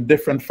 we're in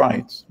different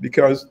fights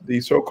because the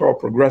so-called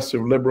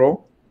progressive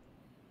liberal,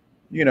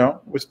 you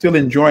know, was still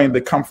enjoying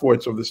the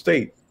comforts of the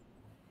state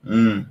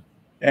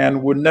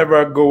and would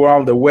never go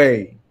all the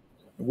way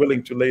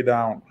willing to lay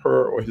down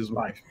her or his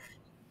life.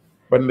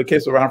 But in the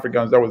case of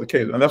Africans, that was the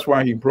case. And that's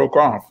why he broke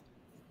off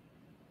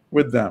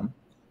with them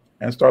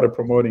and started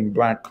promoting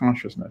Black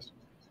consciousness.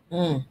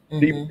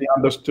 Deeply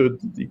understood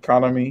the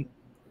economy.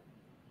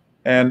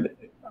 And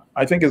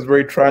I think it's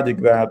very tragic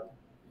that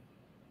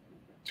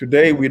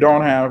today we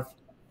don't have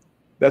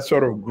that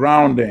sort of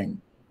grounding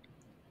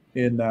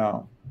in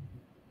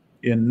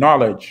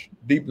knowledge,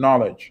 deep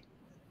knowledge,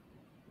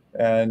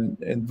 and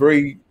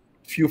very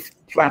few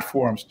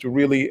platforms to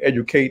really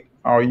educate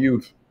our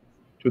youth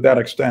to that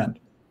extent.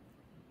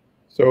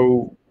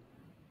 So,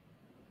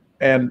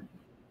 and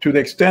to the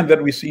extent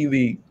that we see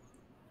the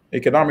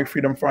economic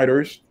freedom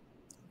fighters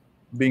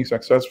being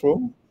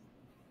successful,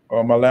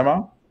 or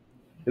Malema,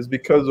 is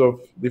because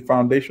of the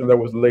foundation that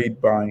was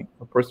laid by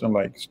a person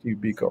like Steve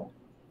Biko.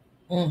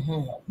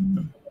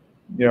 You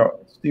know,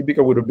 Steve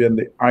Biko would have been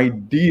the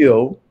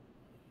ideal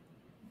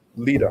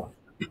leader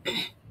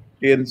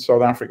in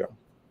South Africa.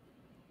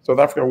 South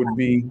Africa would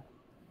be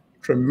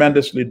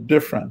tremendously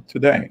different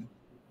today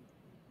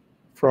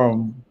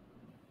from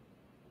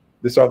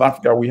the South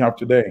Africa we have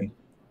today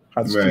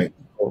had Steve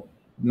Biko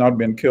not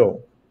been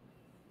killed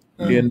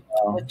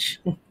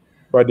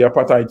by the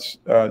apartheid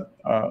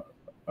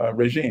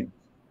regime.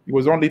 He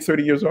was only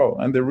 30 years old,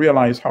 and they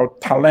realized how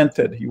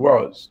talented he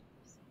was.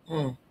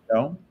 You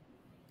know,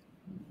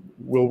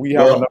 will we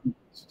have another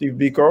Steve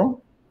Biko?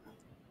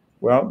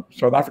 Well,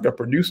 South Africa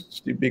produced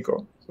Steve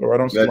Biko, so I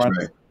don't see why.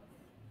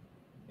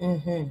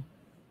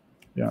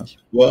 Yes.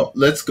 Well,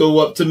 let's go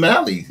up to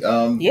Mali.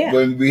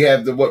 When we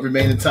have what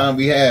remaining time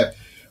we have.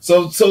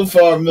 So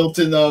far,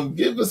 Milton,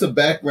 give us a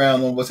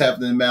background on what's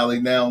happening in Mali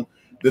now.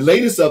 The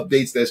latest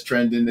updates that's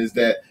trending is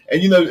that,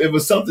 and you know, it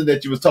was something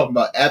that you was talking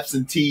about,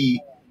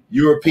 absentee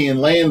European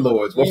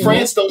landlords. Well,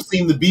 France don't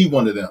seem to be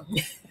one of them.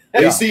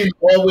 They seem to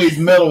always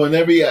meddle in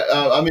every.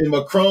 I mean,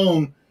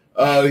 Macron,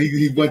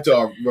 he went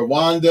to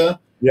Rwanda.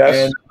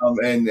 Yes.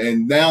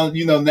 And now,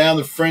 you know, now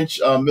the French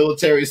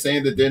military is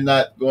saying that they're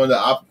not going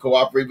to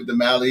cooperate with the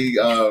Mali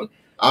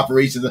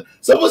operations.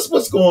 So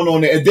what's going on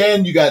there? And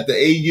then you got the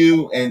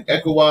AU and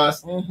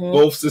ECOWAS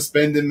both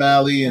suspending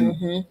Mali,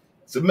 and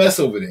it's a mess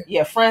over there.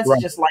 Yeah, France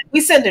is just like,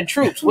 we sending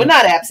troops. We're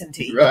not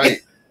absentee.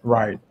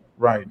 Right.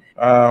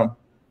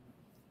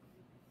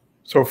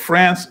 So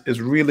France is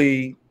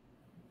really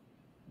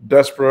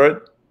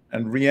desperate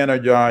and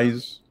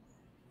re-energized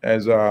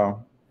as a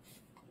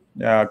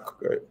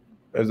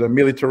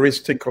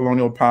militaristic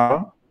colonial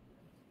power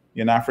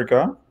in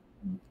Africa,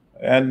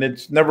 and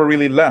it's never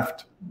really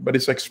left, but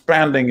it's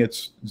expanding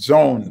its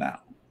zone now.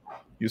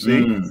 You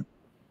see,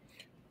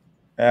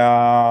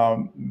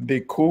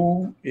 the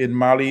coup in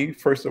Mali,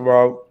 first of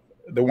all,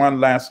 the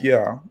one last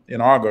year in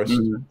August,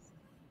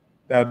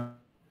 that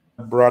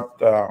brought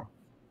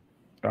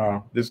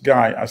this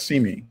guy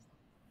Assimi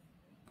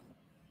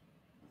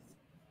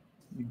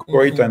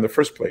Goita in the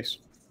first place.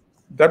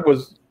 That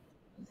was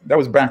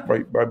backed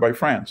by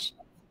France.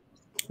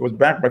 It was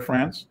backed by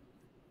France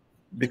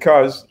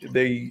because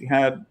they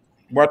had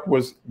what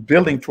was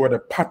building toward a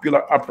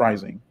popular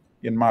uprising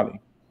in Mali.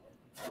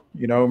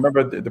 You know,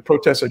 remember the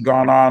protests had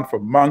gone on for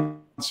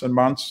months and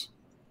months.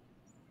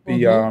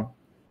 The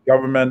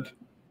government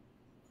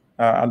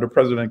under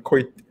President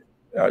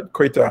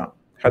Koita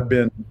had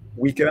been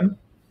weakened.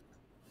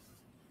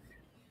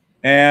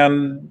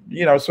 And,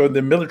 you know, so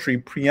the military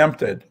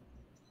preempted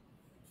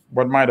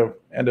what might have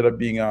ended up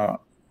being a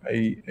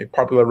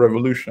popular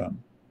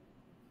revolution.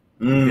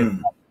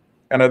 And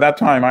at that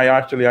time, I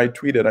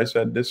tweeted, I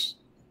said this,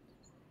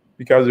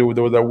 because there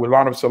was a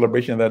lot of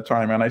celebration at that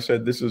time. And I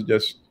said, this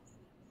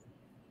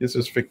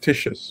is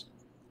fictitious.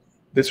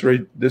 This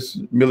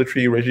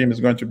military regime is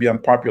going to be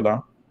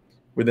unpopular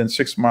within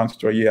 6 months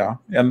to a year.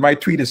 And my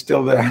tweet is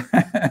still there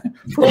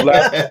from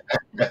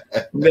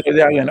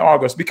in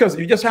August, because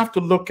you just have to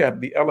look at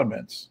the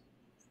elements.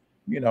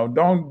 You know,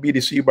 don't be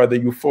deceived by the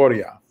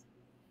euphoria.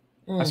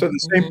 I said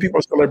the same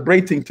people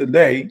celebrating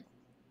today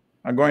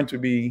are going to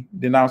be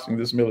denouncing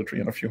this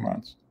military in a few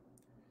months,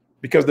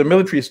 because the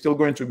military is still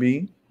going to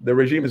be, the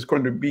regime is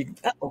going to be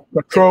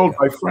controlled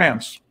by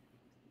France.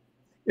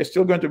 It's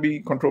still going to be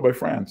controlled by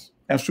France.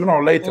 And sooner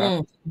or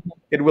later,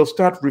 it will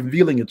start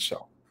revealing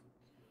itself.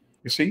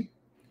 You see?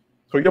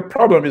 So your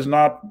problem is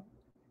not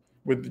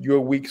with your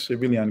weak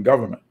civilian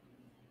government.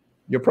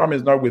 Your problem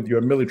is not with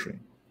your military.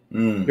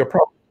 Your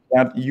problem is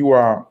that you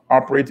are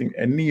operating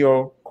a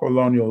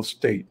neo-colonial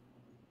state.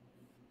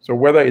 So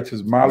whether it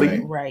is Mali,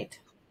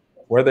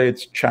 whether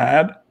it's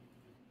Chad,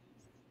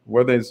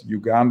 whether it's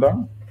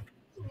Uganda,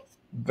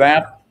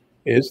 that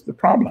is the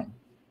problem.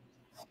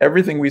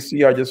 Everything we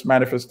see are just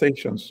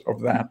manifestations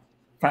of that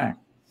fact.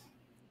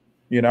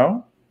 You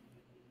know?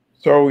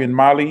 So in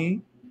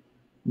Mali,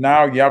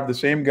 now you have the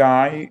same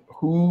guy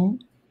who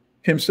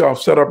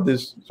himself set up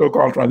this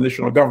so-called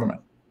transitional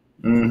government.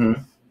 Now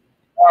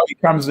he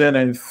comes in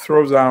and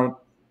throws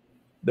out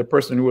the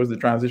person who was the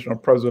transitional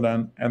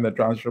president and the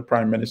transitional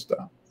prime minister.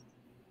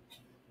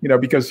 You know,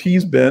 because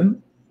he's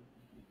been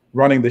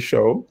running the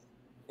show,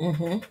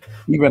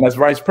 even as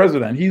vice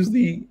president. He's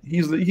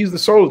the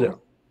soldier,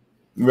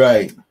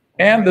 right?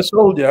 And the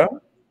soldier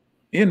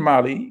in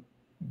Mali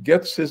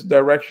gets his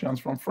directions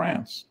from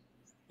France.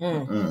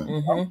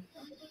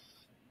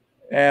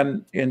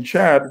 And in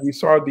Chad, we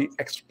saw the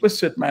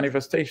explicit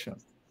manifestation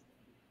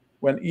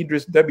when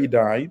Idris Deby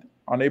died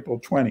on April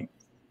 20.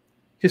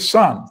 His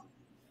son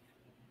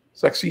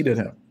succeeded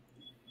him,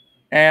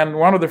 and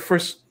one of the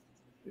first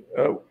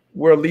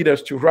world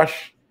leaders to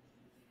rush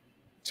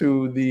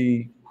to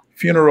the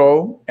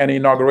funeral and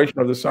inauguration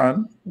of the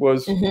son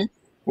was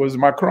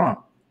Macron.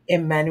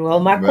 Emmanuel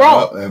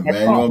Macron.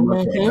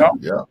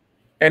 Yeah.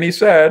 And he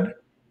said,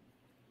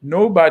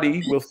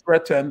 nobody will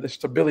threaten the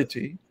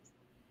stability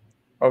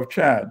of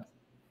Chad.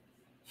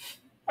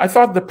 I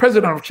thought the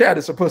president of Chad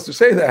is supposed to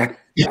say that.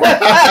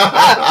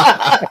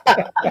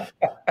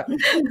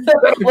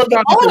 Well,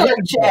 the owner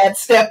of Chad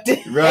stepped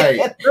in. Right.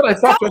 I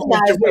thought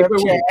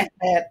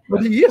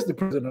but he is the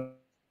president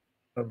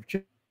of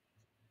Chad.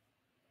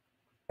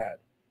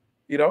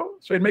 You know,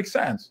 so it makes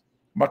sense.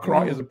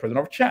 Macron is the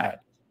president of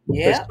Chad.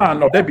 Yeah. His son,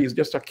 Deby, is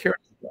just a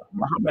character.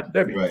 Mohamed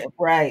Deby.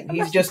 Right.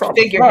 He's just a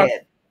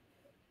figurehead.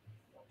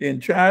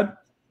 In Chad,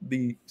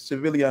 the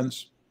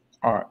civilians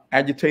are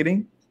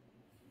agitating,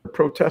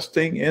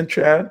 protesting in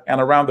Chad and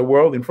around the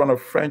world in front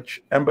of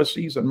French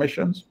embassies and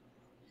missions.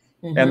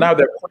 And now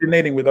they're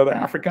coordinating with other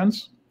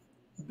Africans.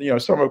 You know,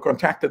 some have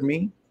contacted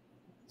me.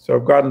 So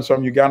I've gotten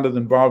some Ugandans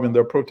involved in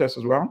their protests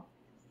as well.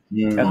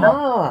 And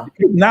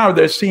now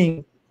they're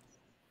seeing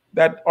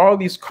that all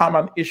these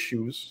common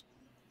issues,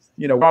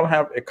 you know, we all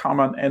have a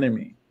common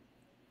enemy,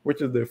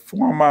 which is the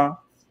former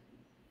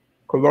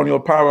colonial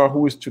power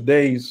who is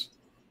today's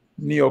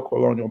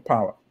neo-colonial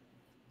power.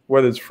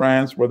 Whether it's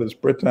France, whether it's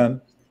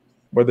Britain,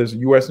 whether it's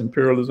U.S.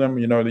 imperialism,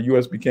 you know, the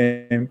U.S.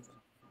 became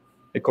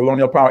a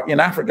colonial power in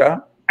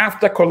Africa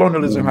after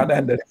colonialism had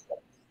ended.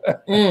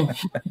 Right.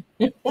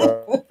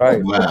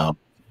 Wow.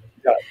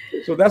 Yeah.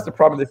 So that's the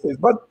problem they face.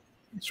 But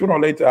sooner or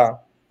later,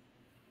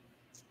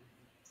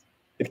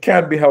 it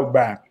can't be held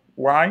back.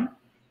 Why?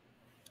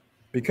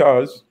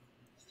 Because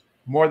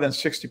more than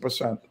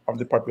 60% of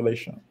the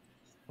population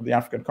of the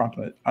African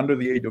continent under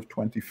the age of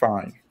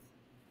 25.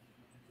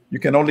 You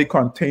can only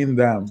contain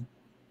them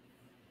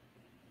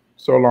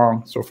so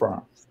long, so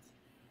far.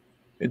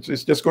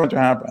 It's just going to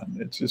happen.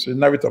 It's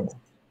inevitable.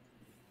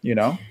 You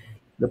know,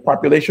 the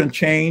population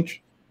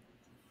change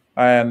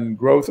and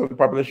growth of the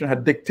population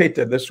had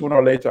dictated that sooner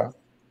or later,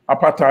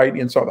 apartheid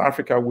in South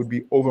Africa would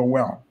be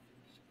overwhelmed.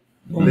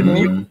 The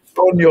new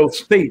colonial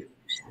state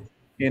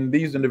in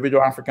these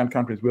individual African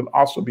countries will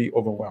also be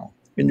overwhelmed.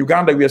 In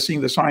Uganda, we are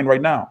seeing the sign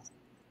right now.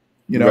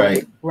 You know,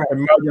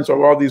 emergence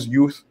of all these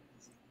youth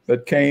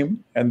that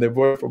came and they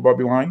voted for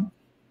Bobi Wine.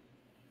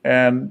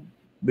 And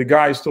the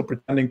guy is still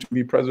pretending to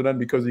be president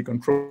because he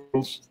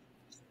controls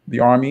the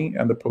army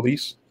and the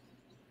police.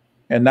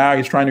 And now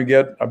he's trying to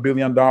get $1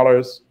 billion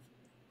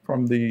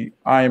from the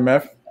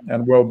IMF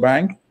and World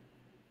Bank.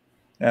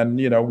 And,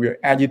 you know, we're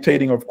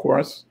agitating, of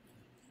course.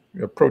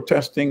 We're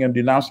protesting and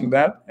denouncing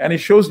that. And it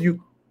shows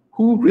you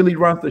who really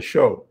runs the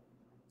show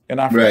in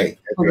Africa. Right.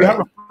 So you have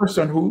a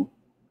person who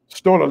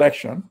stole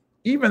election.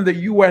 Even the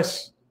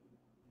U.S.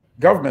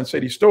 government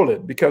said he stole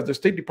it because the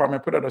State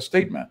Department put out a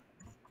statement,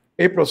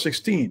 April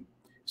 16,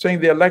 saying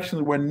the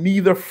elections were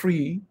neither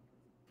free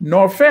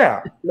nor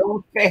fair.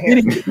 No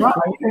fair.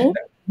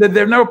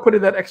 They've never put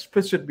it that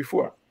explicit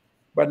before.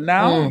 But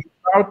now he's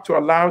about to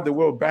allow the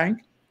World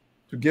Bank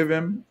to give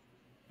him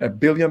 $1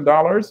 billion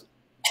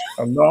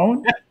a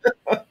loan.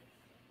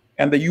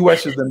 And the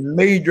U.S. is the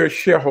major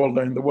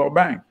shareholder in the World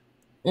Bank.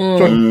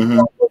 So if it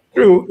goes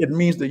through, it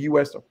means the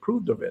U.S.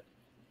 approved of it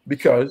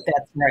because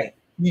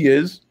he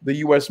is the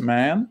U.S.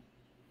 man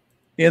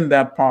in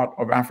that part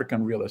of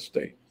African real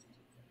estate.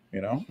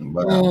 You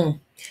know?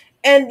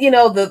 And, you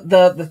know,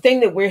 the thing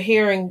that we're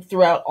hearing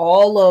throughout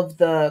all of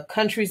the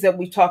countries that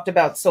we've talked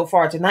about so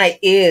far tonight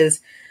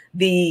is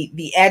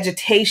the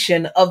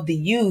agitation of the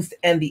youth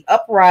and the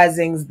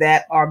uprisings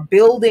that are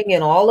building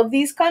in all of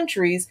these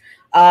countries,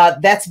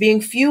 that's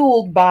being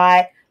fueled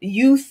by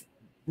youth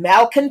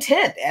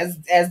malcontent,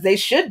 as they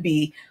should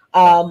be,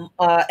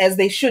 as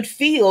they should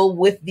feel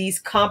with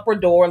these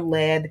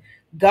comprador-led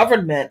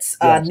governments,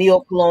 Yes.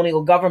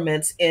 neo-colonial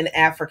governments in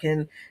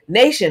African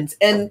nations.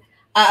 And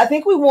I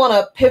think we want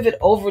to pivot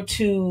over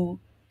to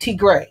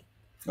Tigray.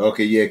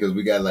 Okay, yeah, because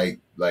we got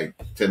like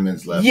 10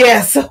 minutes left.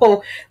 Yeah,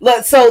 so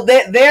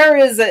there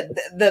is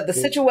the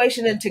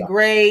situation in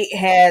Tigray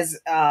has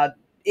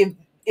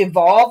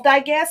evolved, I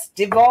guess,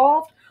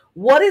 devolved.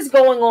 What is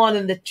going on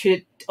in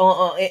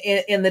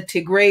the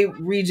Tigray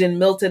region,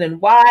 Milton, and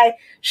why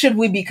should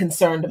we be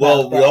concerned about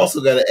Well, that? we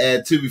also got to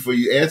add too, before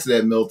you answer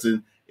that,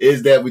 Milton,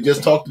 is that we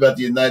just talked about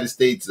the United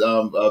States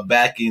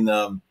backing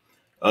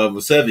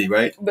Museveni,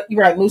 right?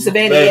 Right,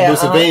 Museveni, yeah,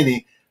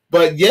 Museveni,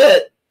 but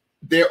yet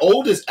their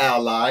oldest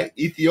ally,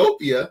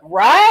 Ethiopia,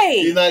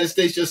 right, the United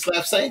States just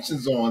slapped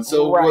sanctions on.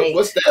 So right.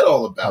 what's that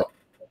all about?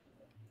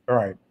 All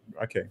right.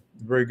 Okay.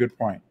 Very good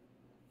point.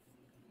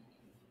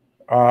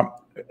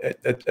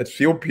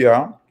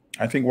 Ethiopia,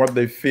 I think what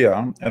they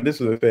fear, and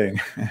this is the thing,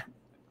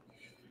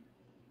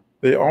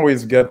 they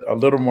always get a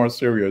little more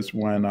serious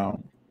when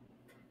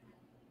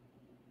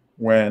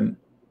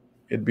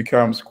it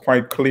becomes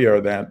quite clear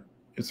that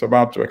it's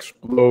about to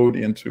explode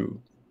into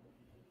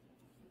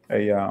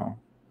a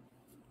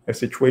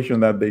situation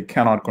that they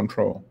cannot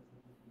control.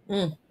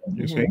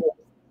 You see,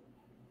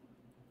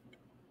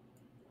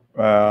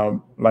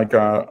 like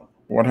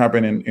what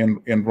happened in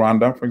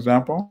Rwanda, for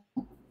example,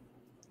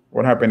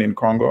 what happened in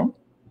Congo.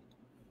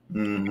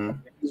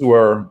 These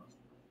were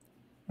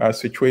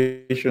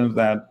situations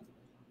that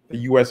the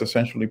U.S.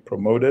 essentially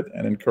promoted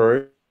and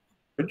encouraged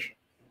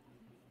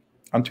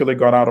until it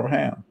got out of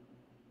hand,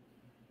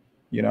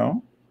 you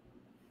know?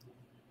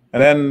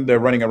 And then they're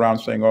running around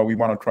saying, oh, we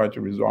want to try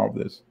to resolve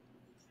this.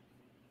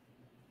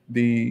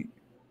 The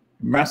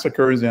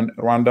massacres in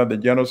Rwanda, the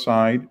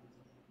genocide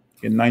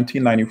in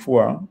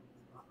 1994,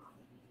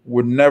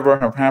 would never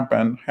have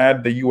happened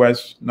had the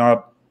U.S.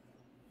 not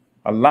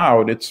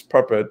allowed its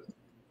puppet,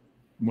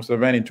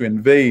 Museveni, to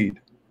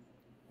invade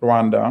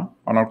Rwanda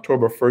on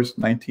October 1st,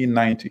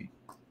 1990.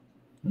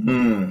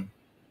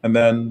 And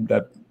then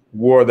that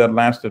war that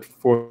lasted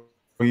 4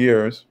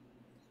 years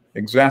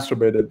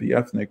exacerbated the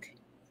ethnic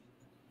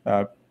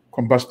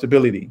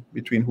combustibility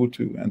between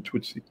Hutu and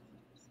Tutsi.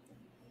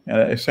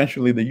 And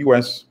essentially the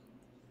U.S.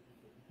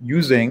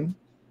 using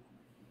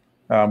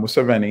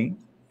Museveni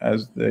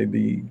as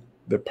the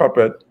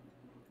puppet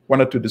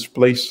wanted to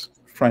displace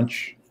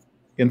French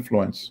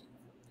influence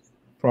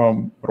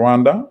from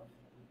Rwanda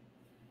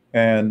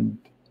and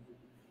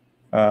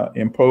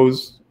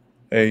impose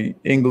a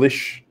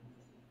English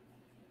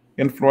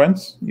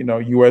influence,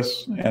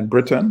 U.S. and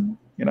Britain,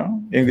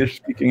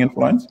 English-speaking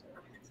influence.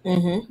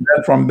 And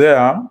from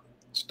there,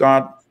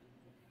 start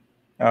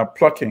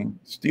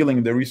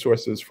stealing the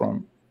resources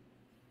from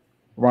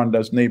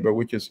Rwanda's neighbor,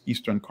 which is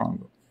Eastern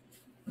Congo.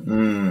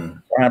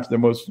 Perhaps the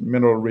most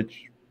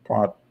mineral-rich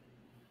part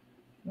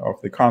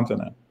of the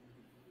continent.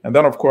 And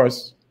then, of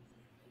course,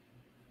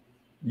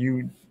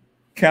 you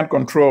can't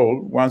control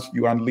once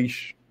you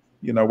unleash,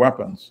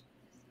 weapons.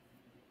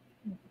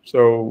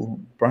 So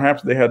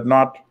perhaps they had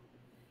not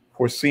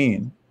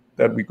foreseen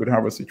that we could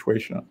have a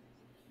situation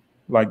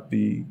like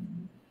the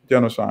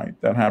genocide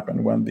that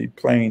happened when the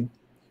plane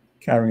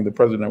carrying the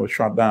president was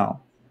shot down.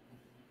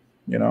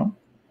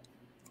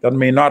 That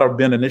may not have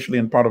been initially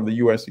in part of the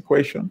U.S.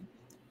 equation.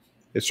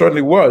 It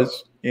certainly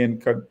was in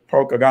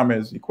Paul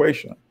Kagame's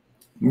equation.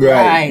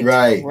 Right.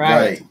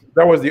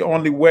 That was the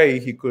only way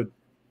he could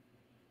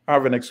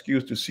have an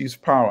excuse to seize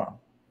power.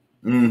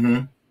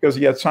 Because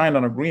he had signed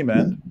an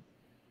agreement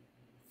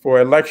for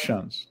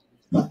elections.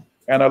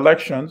 And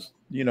elections,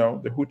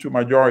 the Hutu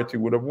majority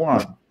would have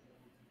won.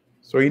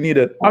 So he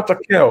needed utter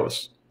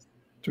chaos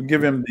to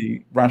give him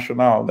the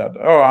rationale that,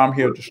 I'm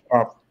here to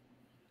stop,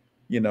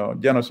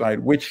 genocide,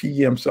 which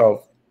he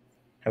himself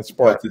has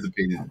sparked.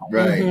 Participated.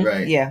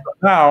 Right. Yeah.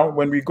 Now,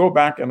 when we go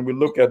back and we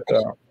look at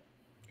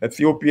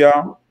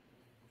Ethiopia,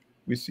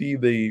 we see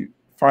the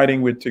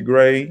fighting with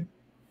Tigray,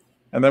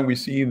 and then we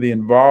see the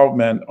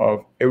involvement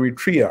of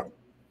Eritrea.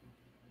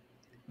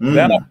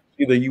 Then I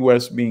see the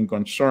U.S. being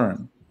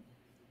concerned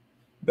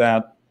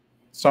that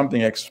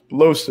something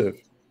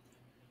explosive,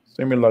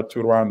 similar to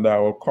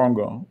Rwanda or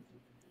Congo,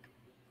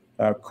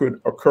 could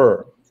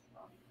occur.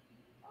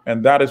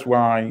 And that is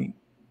why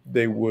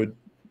they would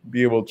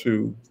be able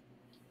to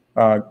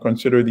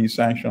consider these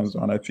sanctions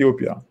on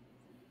Ethiopia.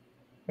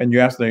 And you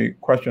ask the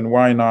question,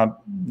 why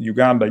not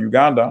Uganda?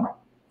 Uganda,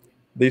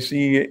 they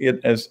see it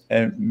as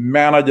a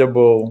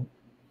manageable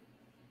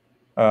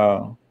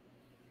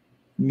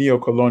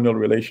neo-colonial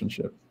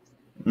relationship.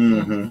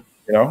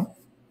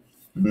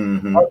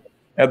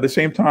 At the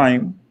same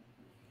time,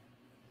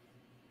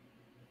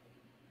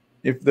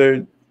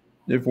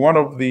 if one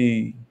of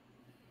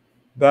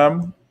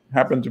them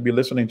happen to be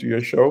listening to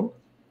your show,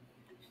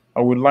 I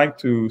would like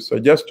to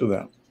suggest to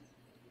them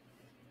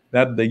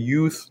that the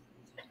youth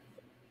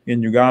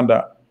in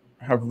Uganda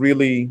have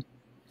really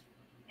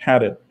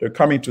had it. They're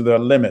coming to their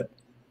limit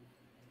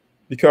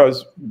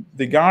because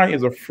the guy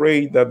is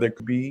afraid that there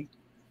could be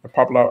a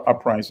popular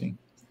uprising.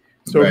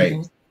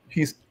 So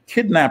he's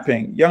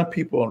kidnapping young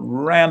people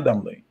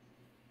randomly.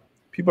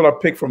 People are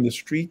picked from the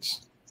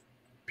streets.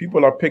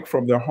 People are picked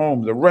from their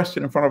homes,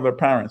 arrested in front of their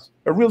parents.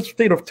 A real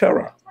state of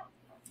terror.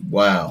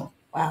 Wow.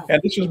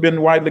 And this has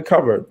been widely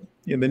covered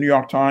in the New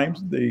York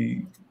Times,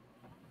 the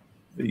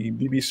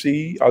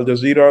BBC, Al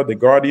Jazeera, The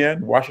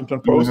Guardian,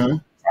 Washington Post.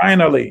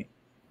 Finally,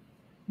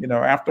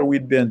 after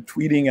we'd been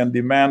tweeting and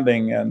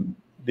demanding and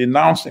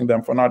denouncing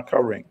them for not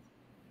covering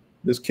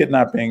this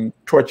kidnapping,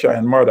 torture,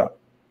 and murder.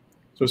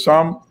 So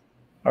some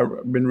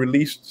have been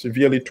released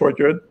severely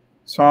tortured.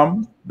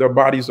 Some, their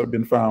bodies have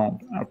been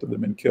found after they've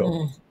been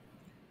killed.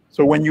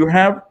 So when you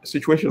have a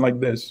situation like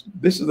this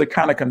is the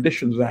kind of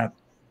conditions that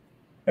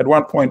at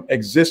one point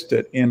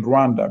existed in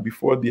Rwanda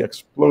before the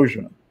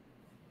explosion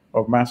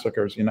of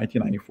massacres in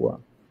 1994.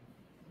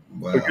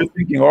 Wow. So if you're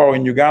thinking, oh,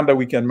 in Uganda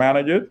we can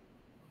manage it,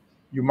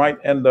 you might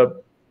end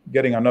up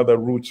getting another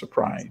rude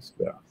surprise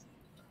there.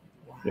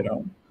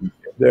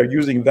 They're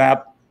using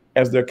that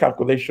as their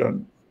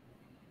calculation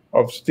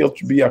of still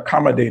to be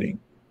accommodating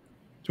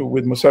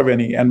with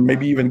Museveni and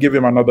maybe even give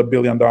him another $1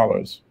 billion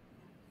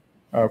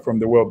from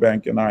the World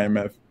Bank and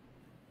IMF,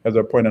 as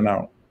I pointed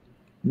out.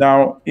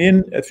 Now,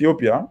 in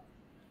Ethiopia,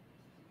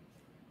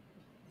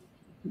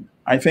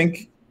 I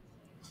think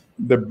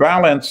the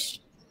balance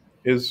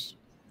is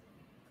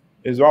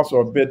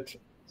also a bit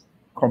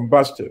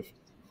combustive.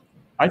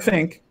 I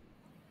think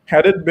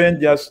had it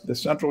been just the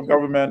central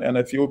government and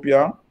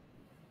Ethiopia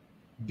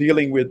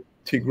dealing with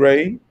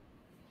Tigray,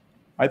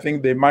 I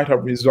think they might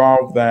have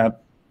resolved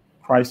that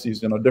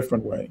crisis in a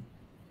different way.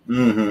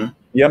 At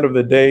the end of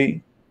the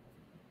day,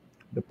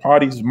 the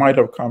parties might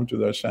have come to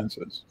their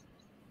senses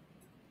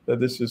that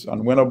this is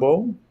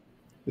unwinnable.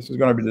 This is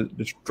going to be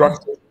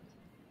destructive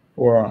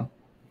for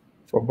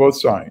both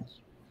sides.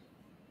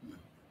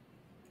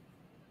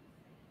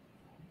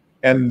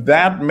 And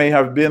that may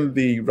have been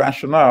the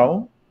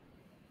rationale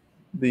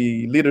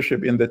the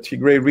leadership in the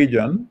Tigray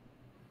region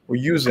were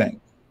using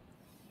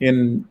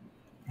in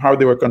how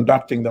they were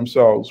conducting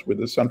themselves with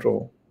the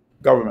central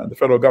government, the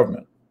federal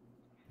government.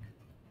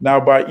 Now,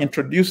 by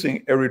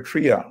introducing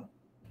Eritrea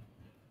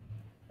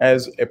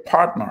as a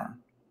partner,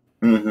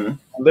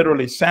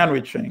 literally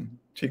sandwiching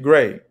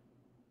Tigray,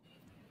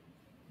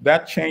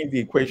 that changed the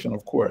equation,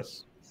 of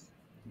course.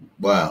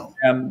 Wow.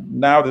 And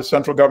now the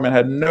central government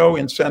had no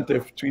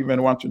incentive to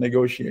even want to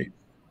negotiate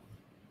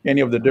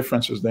any of the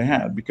differences they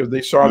had because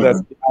they saw that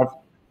they have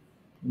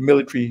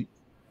military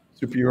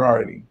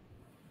superiority,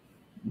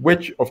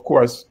 which, of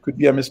course, could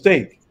be a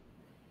mistake.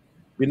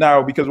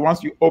 Because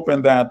once you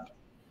open that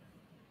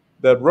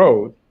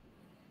road,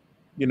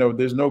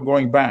 there's no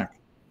going back.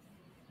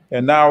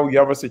 And now you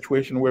have a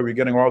situation where we're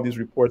getting all these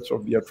reports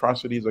of the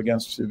atrocities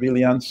against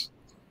civilians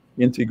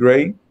in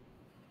Tigray,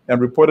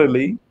 and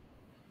reportedly,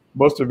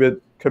 most of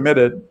it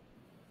committed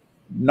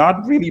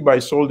not really by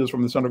soldiers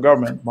from the central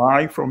government,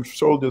 from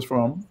soldiers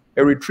from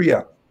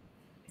Eritrea.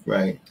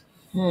 Right.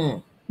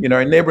 A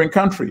neighboring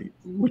country,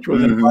 which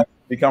was in fact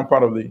become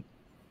part of the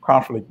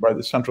conflict by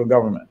the central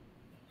government.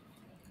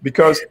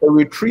 Because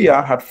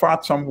Eritrea had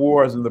fought some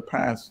wars in the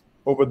past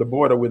over the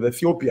border with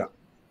Ethiopia.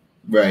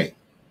 Right.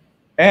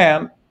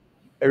 And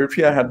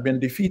Eritrea had been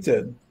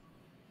defeated.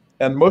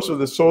 And most of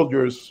the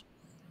soldiers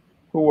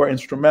who were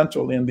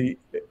instrumental in the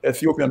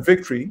Ethiopian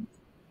victory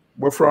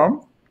were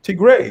from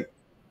Tigray.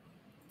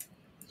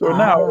 So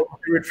now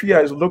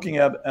Eritrea is looking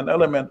at an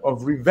element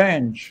of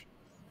revenge,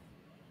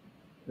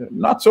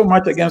 not so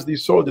much against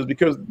these soldiers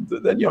because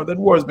that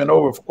war has been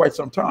over for quite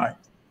some time.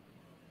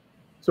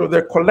 So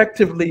they're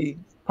collectively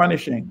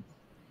punishing,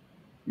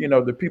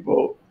 the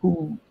people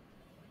who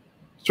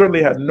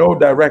certainly had no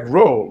direct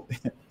role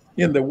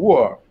in the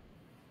war,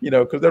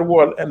 because that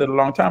war ended a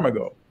long time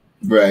ago.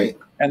 Right.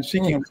 And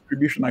seeking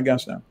retribution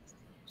against them.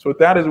 So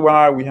that is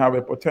why we have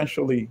a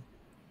potentially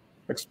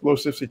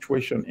explosive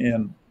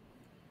situation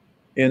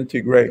in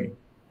Tigray.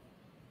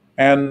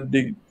 And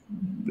the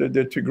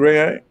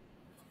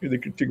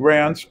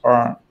Tigrayans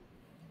are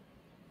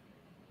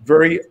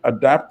very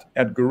adept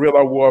at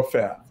guerrilla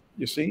warfare,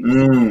 you see?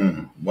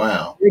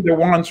 Wow. They're the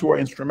ones who are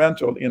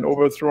instrumental in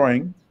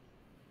overthrowing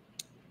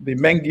the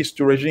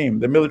Mengistu regime,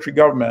 the military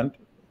government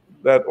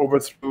that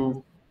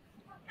overthrew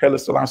Haile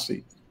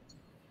Selassie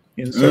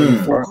in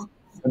 74,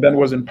 and then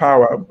was in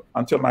power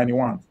until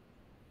 91.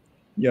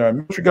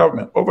 Military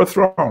government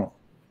overthrown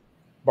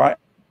by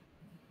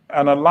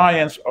an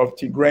alliance of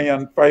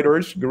Tigrayan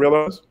fighters,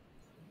 guerrillas,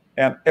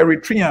 and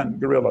Eritrean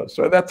guerrillas.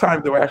 So at that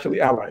time, they were actually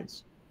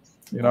allies,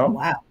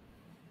 Wow.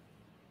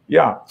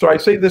 Yeah, so I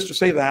say this to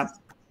say that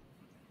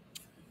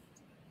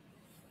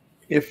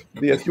if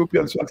the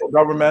Ethiopian central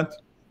government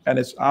and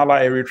its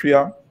ally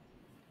Eritrea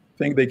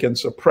think they can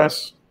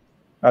suppress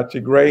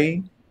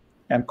Tigray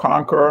and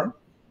conquer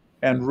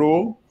and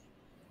rule,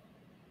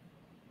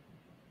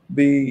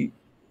 the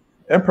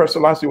Emperor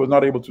Selassie was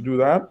not able to do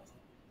that.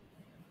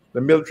 The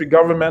military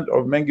government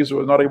of Mengistu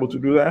was not able to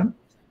do that.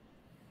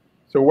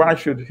 So why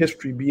should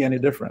history be any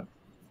different?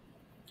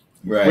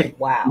 Right.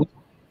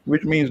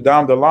 Which means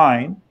down the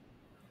line,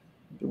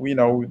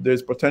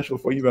 there's potential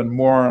for even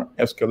more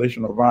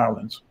escalation of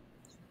violence,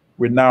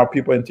 with now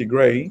people in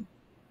Tigray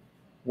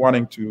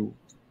wanting to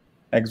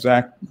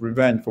exact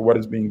revenge for what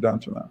is being done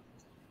to them.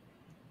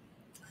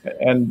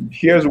 And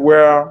here's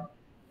where,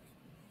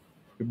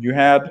 if you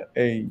had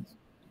a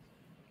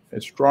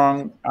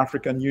strong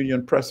African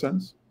Union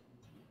presence,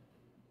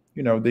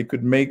 they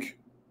could make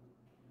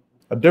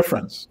a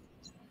difference.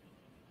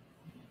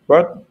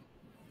 But,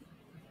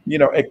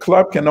 a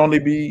club can only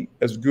be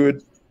as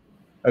good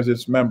as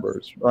its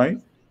members, right?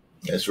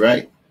 That's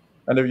right.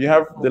 And if you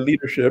have the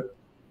leadership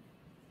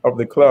of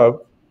the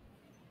club,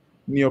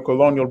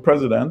 neo-colonial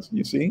presidents,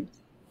 you see,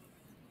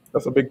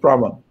 that's a big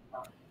problem.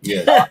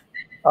 Yes.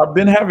 I've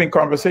been having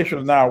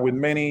conversations now with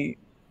many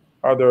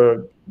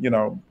other,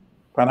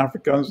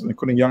 Pan-Africans,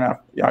 including young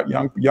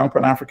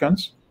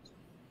Pan-Africans.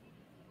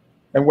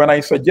 And when I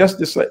suggest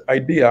this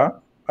idea,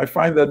 I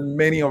find that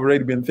many have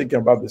already been thinking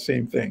about the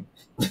same thing,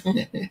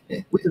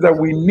 which is that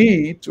we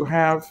need to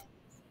have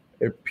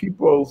a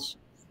People's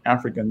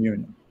African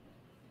Union.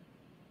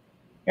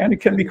 And it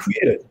can be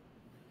created.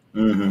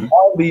 Mm-hmm.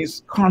 All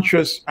these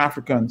conscious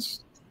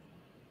Africans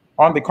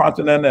on the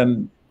continent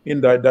and in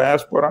the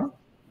diaspora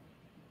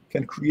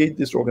can create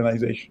this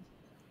organization,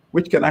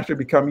 which can actually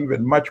become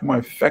even much more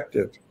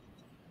effective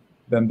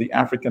than the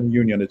African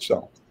Union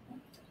itself.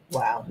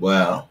 Wow.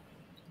 Wow.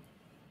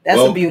 That's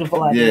a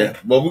beautiful idea. Yeah.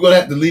 Well, we're going to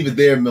have to leave it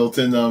there,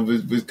 Milton.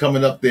 We're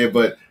coming up there.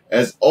 But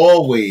as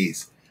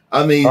always,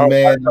 so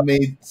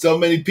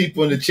many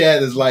people in the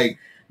chat is like,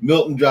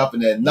 Milton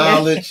dropping that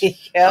knowledge.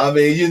 Yep.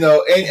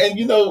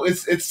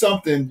 It's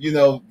something,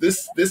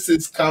 this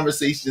is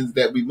conversations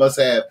that we must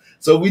have.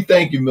 So we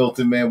thank you,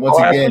 Milton, man. Once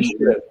again.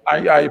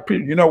 I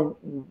appreciate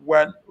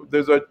when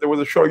there was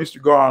a show I used to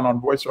go on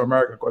Voice of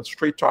America called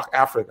Straight Talk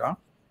Africa.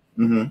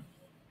 Mm-hmm.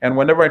 And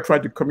whenever I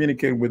tried to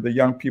communicate with the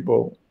young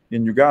people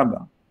in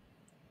Uganda,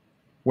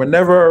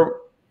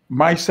 whenever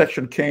my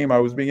section came, I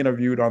was being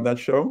interviewed on that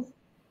show,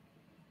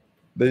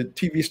 the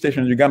TV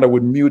station in Uganda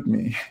would mute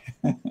me.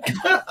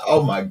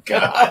 Oh my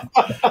God.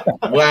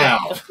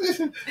 Wow.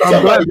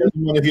 Somebody doesn't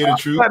want to hear the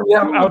truth. We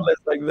have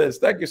outlets like this.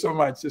 Thank you so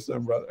much, sister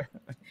and brother.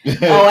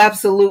 Oh,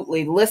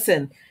 absolutely.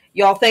 Listen,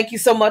 y'all, thank you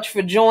so much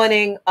for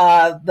joining.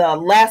 The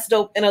Last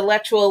Dope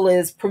Intellectual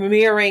is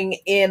premiering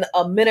in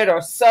a minute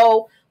or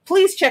so.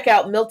 Please check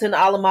out Milton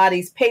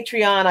Alamati's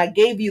Patreon. I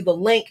gave you the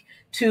link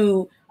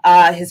to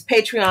his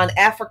Patreon,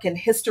 African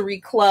History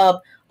Club.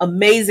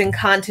 Amazing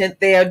content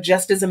there,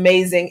 just as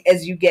amazing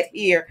as you get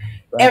here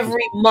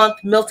every month.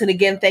 Milton,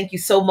 again, thank you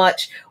so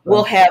much.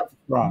 We'll have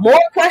more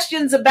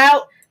questions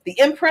about the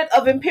imprint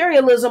of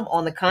imperialism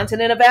on the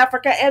continent of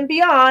Africa and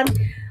beyond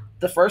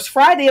the first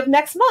Friday of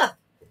next month.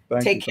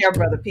 Take care,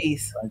 brother.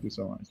 Peace. Thank you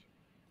so much.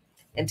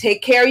 And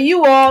take care,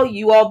 you all.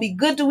 You all be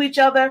good to each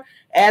other.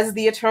 As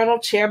the eternal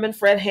chairman,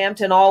 Fred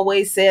Hampton,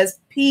 always says,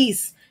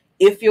 peace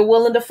if you're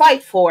willing to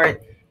fight for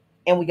it.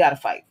 And we got to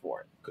fight for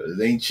it. Because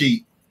it ain't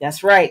cheap.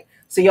 That's right.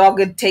 So y'all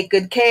take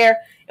good care,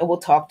 and we'll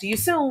talk to you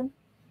soon.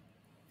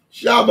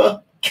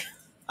 Shaba.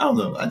 I don't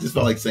know. I just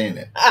felt like saying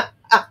that.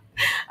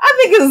 I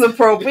think it was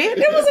appropriate.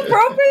 It was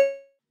appropriate.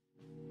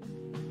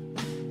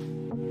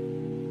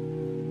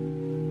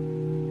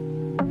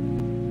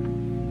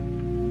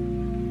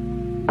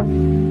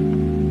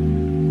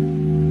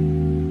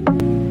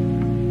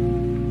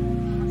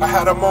 I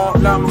had them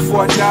on line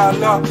before I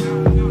dial up.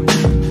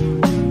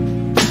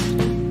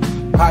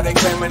 How they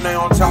claiming they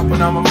on top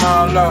and I'm a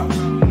mile up.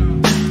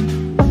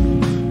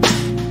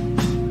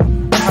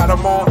 Had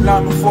them on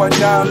line before I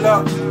dial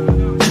up.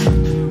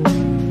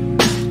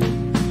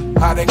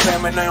 How they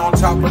claiming they on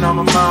top and I'm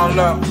a mile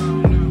up.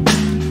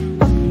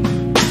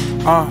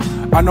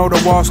 I know the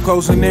wall's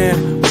closing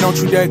in, but don't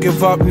you dare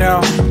give up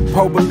now.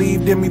 Poe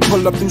believed in me,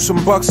 pull up through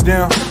some bucks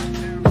down.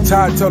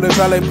 Todd told the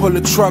valet pull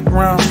the truck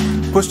round.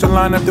 Push the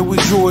line after we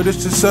drew it,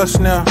 it's just us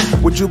now.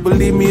 Would you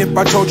believe me if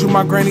I told you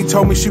my granny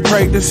told me she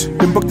prayed this?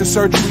 Then booked the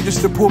surgery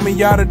just to pull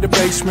me out of the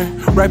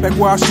basement. Right back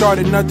where I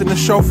started, nothing to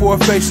show for a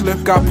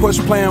facelift. Got pushed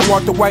playing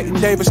Walter White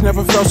and Davis,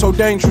 never felt so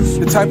dangerous.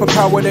 The type of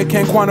power they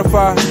can't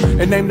quantify.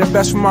 And name the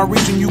best from my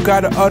region, you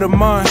gotta utter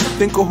mine.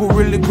 Think of who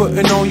really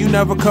putting on, you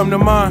never come to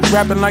mind.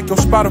 Rapping like your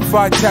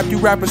Spotify, tap you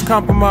rappers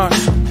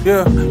compromise.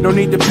 Yeah, no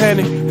need to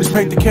panic, just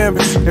paint the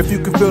canvas. If you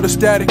can feel the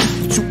static,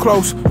 you're too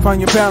close,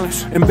 find your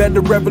balance. Embed the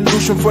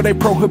revolution for they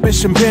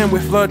prohibition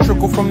bandwidth. Blood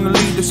trickle from the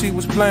lead to see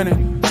what's planted.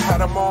 I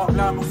had them all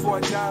line before I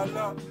dial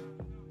up.